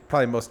 probably.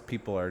 Probably most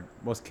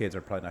kids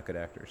are probably not good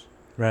actors.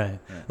 Right.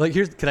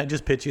 Yeah. Can I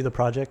just pitch you the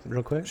project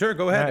real quick? Sure,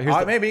 go ahead.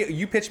 Maybe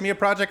you pitch me a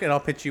project and I'll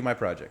pitch you my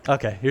project.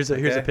 Okay, here's a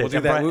pitch. We'll do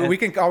that. We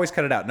can always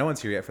cut it out. No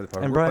one's here yet for the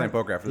program. We're playing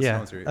poker after this. Yeah. No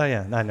one's here yet. Oh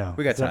yeah, I know.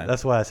 We got time.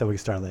 That's why I said we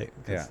could start late.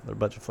 Because they're a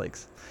bunch of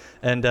flakes.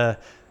 And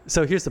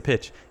so here's the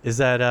pitch: is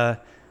that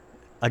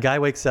a guy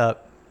wakes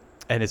up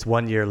and it's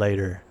 1 year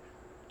later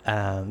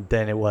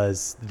than it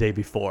was the day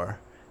before,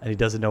 and he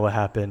doesn't know what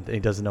happened, and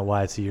he doesn't know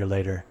why it's a year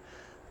later.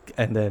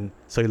 And then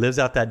so he lives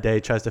out that day,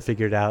 tries to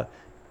figure it out.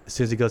 As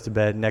soon as he goes to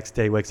bed, next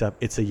day wakes up,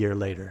 it's a year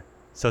later.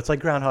 So it's like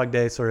Groundhog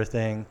Day sort of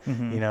thing,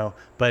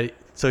 But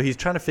so he's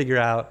trying to figure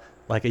out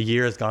a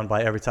year has gone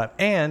by every time.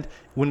 And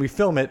when we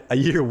film it, a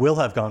year will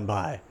have gone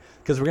by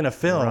because we're going to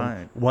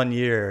film 1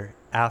 year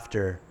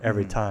after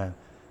every time.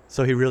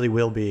 So he really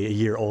will be a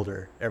year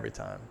older every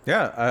time.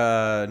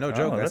 Yeah, no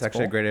joke. That's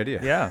actually cool. a great idea.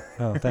 Yeah.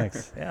 Oh,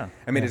 thanks. Yeah.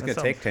 I mean, it's going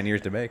to take 10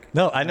 years to make.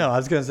 No, I know. I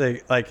was going to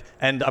say,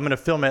 and I'm going to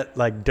film it,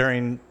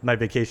 during my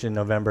vacation in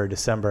November,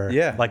 December.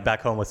 Yeah.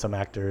 Back home with some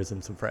actors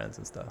and some friends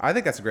and stuff. I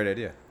think that's a great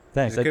idea.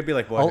 Thanks. It could be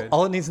like Boyhood.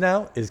 All it needs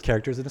now is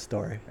characters in a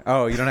story.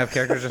 Oh, you don't have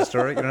characters in a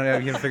story? You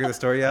haven't figured the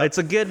story out? It's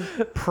a good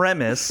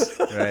premise.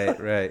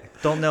 Right.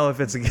 Don't know if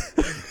it's a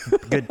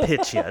good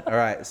pitch yet. All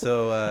right,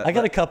 so I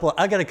got a couple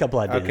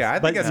ideas. Okay, I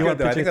think that's good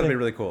though. I think that'll be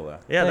really cool though.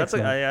 Yeah, Thanks,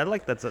 I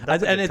like that.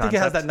 And I think it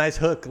has that nice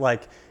hook.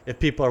 If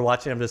people are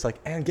watching, I'm just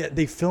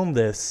they filmed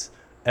this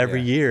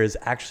every year is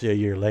actually a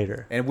year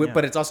later. And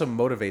but it also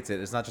motivates it.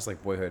 It's not just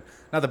like Boyhood.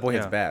 Not that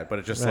Boyhood's bad, but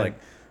it's just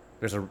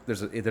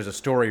there's a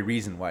story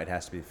reason why it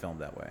has to be filmed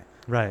that way.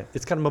 Right.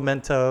 It's kind of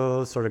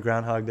Memento, sort of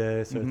Groundhog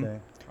Day sort of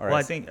thing. All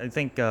right. Well, I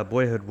think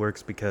Boyhood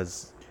works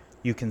because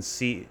you can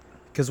see,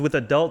 because with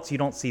adults you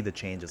don't see the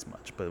change as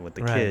much, but with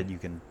the kid you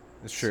can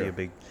see a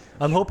big.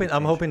 I'm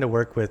hoping to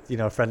work with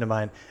a friend of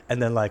mine, and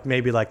then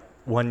maybe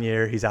 1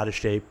 year he's out of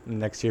shape, and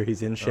next year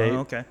he's in shape.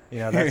 Okay.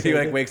 That's he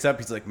wakes up,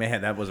 he's like,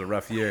 man, that was a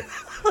rough year.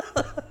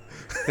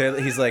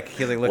 He's like,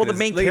 well, the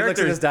main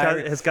character has got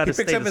to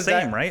stay the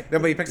same, right? No,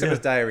 but he picks up his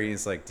diary and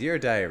he's like, dear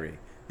diary,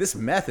 this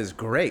meth is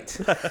great.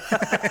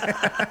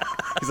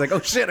 He's like, oh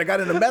shit, I got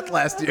into meth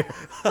last year.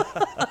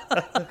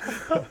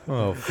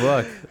 Oh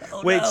fuck.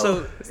 Wait,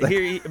 so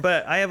here,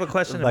 but I have a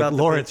question about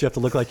Lawrence. You have to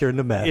look like you're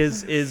into meth.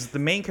 Is the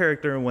main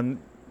character when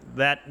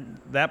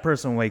that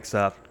person wakes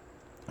up?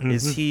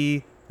 Is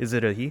he? Is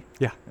it a he?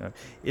 Yeah.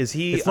 Is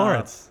he? It's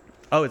Lawrence.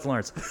 Oh, it's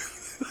Lawrence.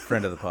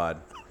 Friend of the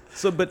pod.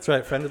 So, but that's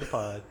right, friend of the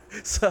pod.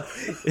 So,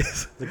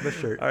 look at my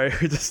shirt. All right,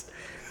 just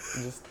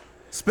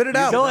spit it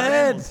out. Go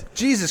ahead.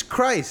 Jesus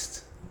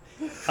Christ.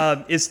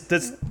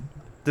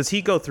 Does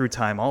he go through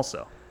time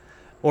also,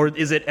 or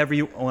is it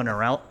everyone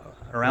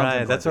around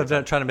Right. him. That's what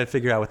I'm trying to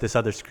figure out with this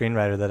other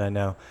screenwriter that I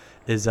know.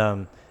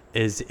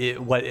 Is it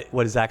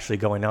what is actually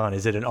going on?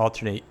 Is it an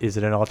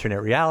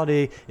alternate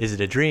reality? Is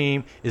it a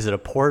dream? Is it a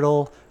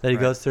portal that he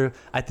goes through?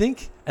 I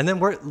think, and then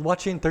we're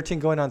watching 13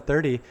 going on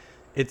 30.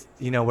 It's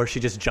where she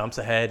just jumps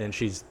ahead and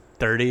she's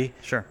 30.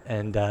 Sure.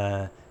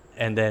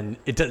 And then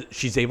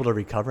she's able to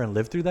recover and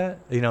live through that,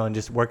 and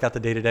just work out the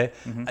day to day.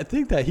 I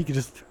think that he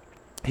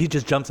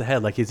just jumps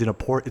ahead like he's in a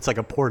port. It's like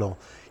a portal.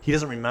 He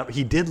doesn't remember.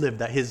 He did live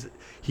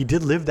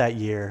that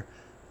year,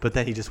 but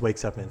then he just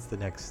wakes up and it's the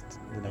next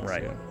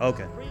year.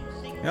 Okay.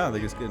 Yeah, I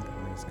think it's good.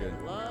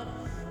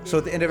 So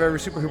at the end of every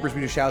Super Hoopers, we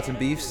do shout-outs and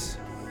beefs.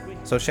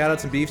 So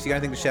shout-outs and beefs. You got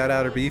anything to shout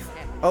out or beef?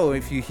 Oh,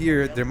 if you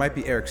hear, there might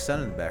be Eric's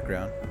son in the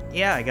background.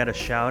 Yeah, I got a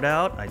shout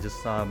out. I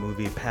just saw a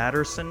movie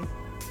Patterson.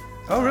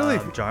 Oh, really?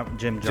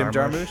 Jim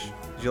Jarmusch.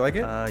 Did you like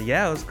it?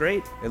 Yeah, it was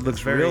great. It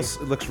looks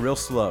real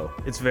slow.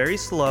 It's very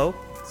slow.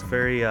 It's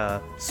very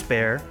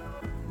spare.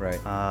 Right.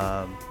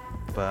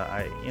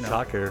 But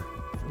Shocker.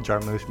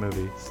 Jarmusch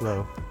movie.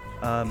 Slow.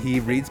 He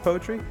reads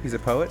poetry. He's a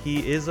poet.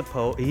 He is a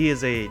poet. He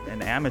is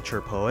an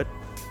amateur poet,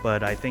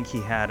 but I think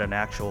he had an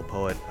actual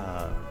poet,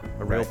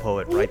 a real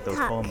poet, write those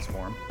poems for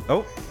him.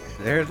 Oh,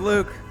 there's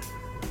Luke.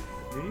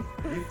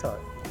 You talk.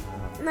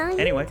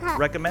 Anyway,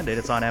 recommend it.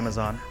 It's on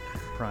Amazon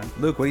Prime.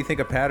 Luke, what do you think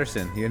of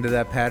Patterson? You into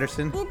that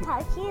Patterson?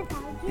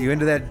 You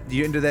into that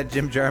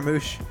Jim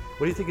Jarmusch?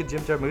 What do you think of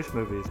Jim Jarmusch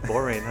movies?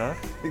 Boring, huh?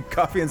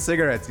 Coffee and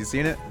cigarettes. You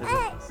seen it?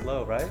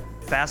 Slow, right?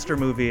 Faster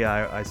movie.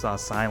 I saw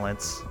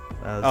Silence.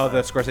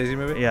 The Scorsese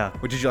movie? Yeah.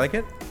 Did you like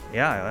it?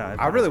 Yeah.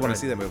 I really want to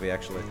see that movie,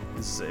 actually.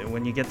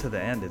 When you get to the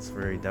end, it's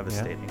very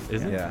devastating.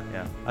 Is it? Yeah.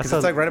 Yeah. Because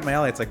it's like right up my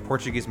alley. It's like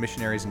Portuguese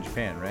missionaries in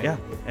Japan, right? Yeah.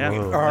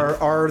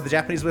 Are the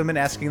Japanese women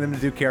asking them to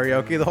do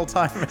karaoke the whole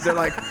time? They're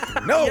like,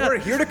 no, we're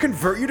here to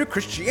convert you to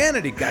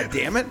Christianity,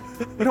 goddammit.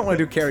 We don't want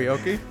to do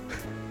karaoke.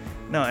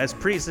 No, as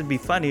priests, it'd be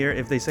funnier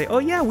if they say, "Oh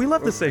yeah, we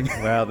love to sing."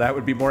 Well, that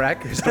would be more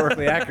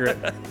historically accurate.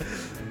 I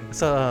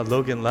saw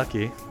Logan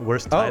Lucky,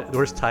 worst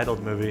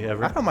titled movie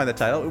ever. I don't mind the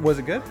title. Was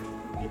it good?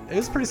 It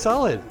was pretty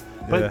solid.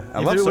 But Yeah, I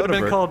if love it would have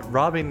been Soderbergh. called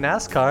Robbing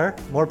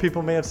NASCAR, more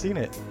people may have seen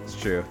it. It's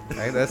true.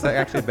 That's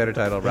actually a better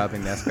title,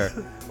 Robbing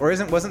NASCAR. Or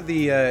wasn't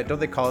the, don't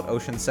they call it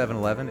Ocean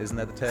 7-Eleven? Isn't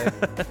that the tag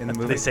in the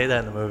movie? They say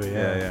that in the movie,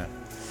 yeah. Yeah.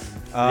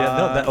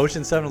 No, that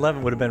Ocean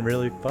 7-Eleven would have been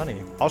really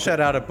funny. I'll shout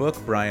out a book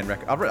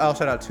I'll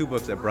shout out two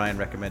books that Brian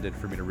recommended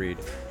for me to read.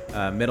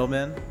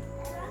 Middlemen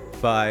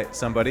by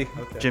somebody.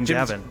 Okay. Jim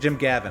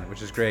Gavin,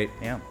 which is great.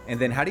 Yeah. And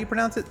then how do you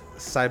pronounce it?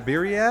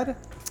 Siberiad?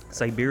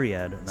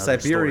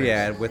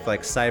 Siberiad with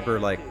like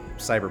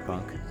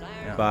cyberpunk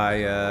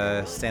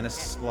by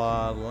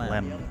Stanislaw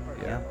Lem.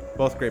 Yeah.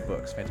 Both great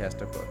books,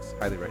 fantastic books.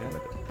 Highly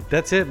recommended.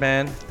 That's it,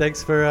 man.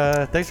 Thanks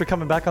for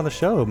coming back on the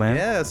show, man.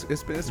 Yeah, it's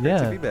great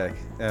to be back.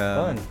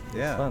 Fun.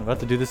 Yeah. It's fun. We'll have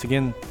to do this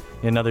again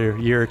in another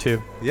year or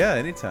two. Yeah,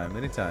 anytime.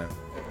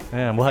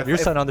 Yeah, we'll have your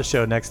son on the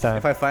show next time.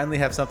 If I finally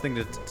have something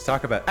to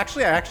talk about.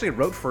 Actually, I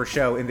wrote for a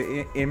show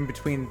in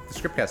between the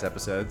Scriptcast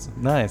episodes.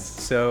 Nice.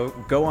 So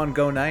go on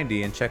Go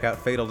 90 and check out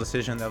Fatal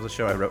Decision. That was a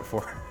show I wrote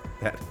for.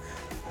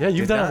 Yeah,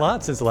 you've done a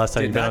lot since the last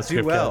time you've been on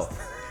Scriptcast. Well.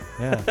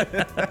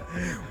 Yeah.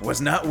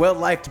 Was not well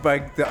liked by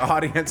the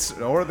audience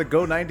or the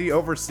Go 90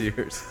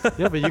 overseers.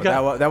 Yeah, but you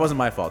got that wasn't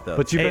my fault though.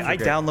 But I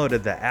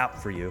downloaded the app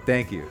for you.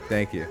 Thank you.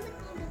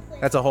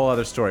 That's a whole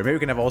other story. Maybe we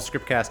can have a whole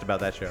Scriptcast about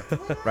that show.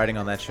 Writing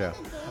on that show.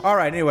 All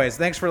right. Anyways,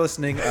 thanks for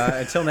listening.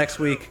 Until next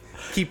week,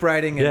 keep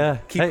writing and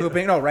keep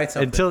pooping. No, write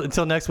something.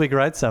 Until next week,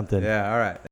 write something. Yeah. All right.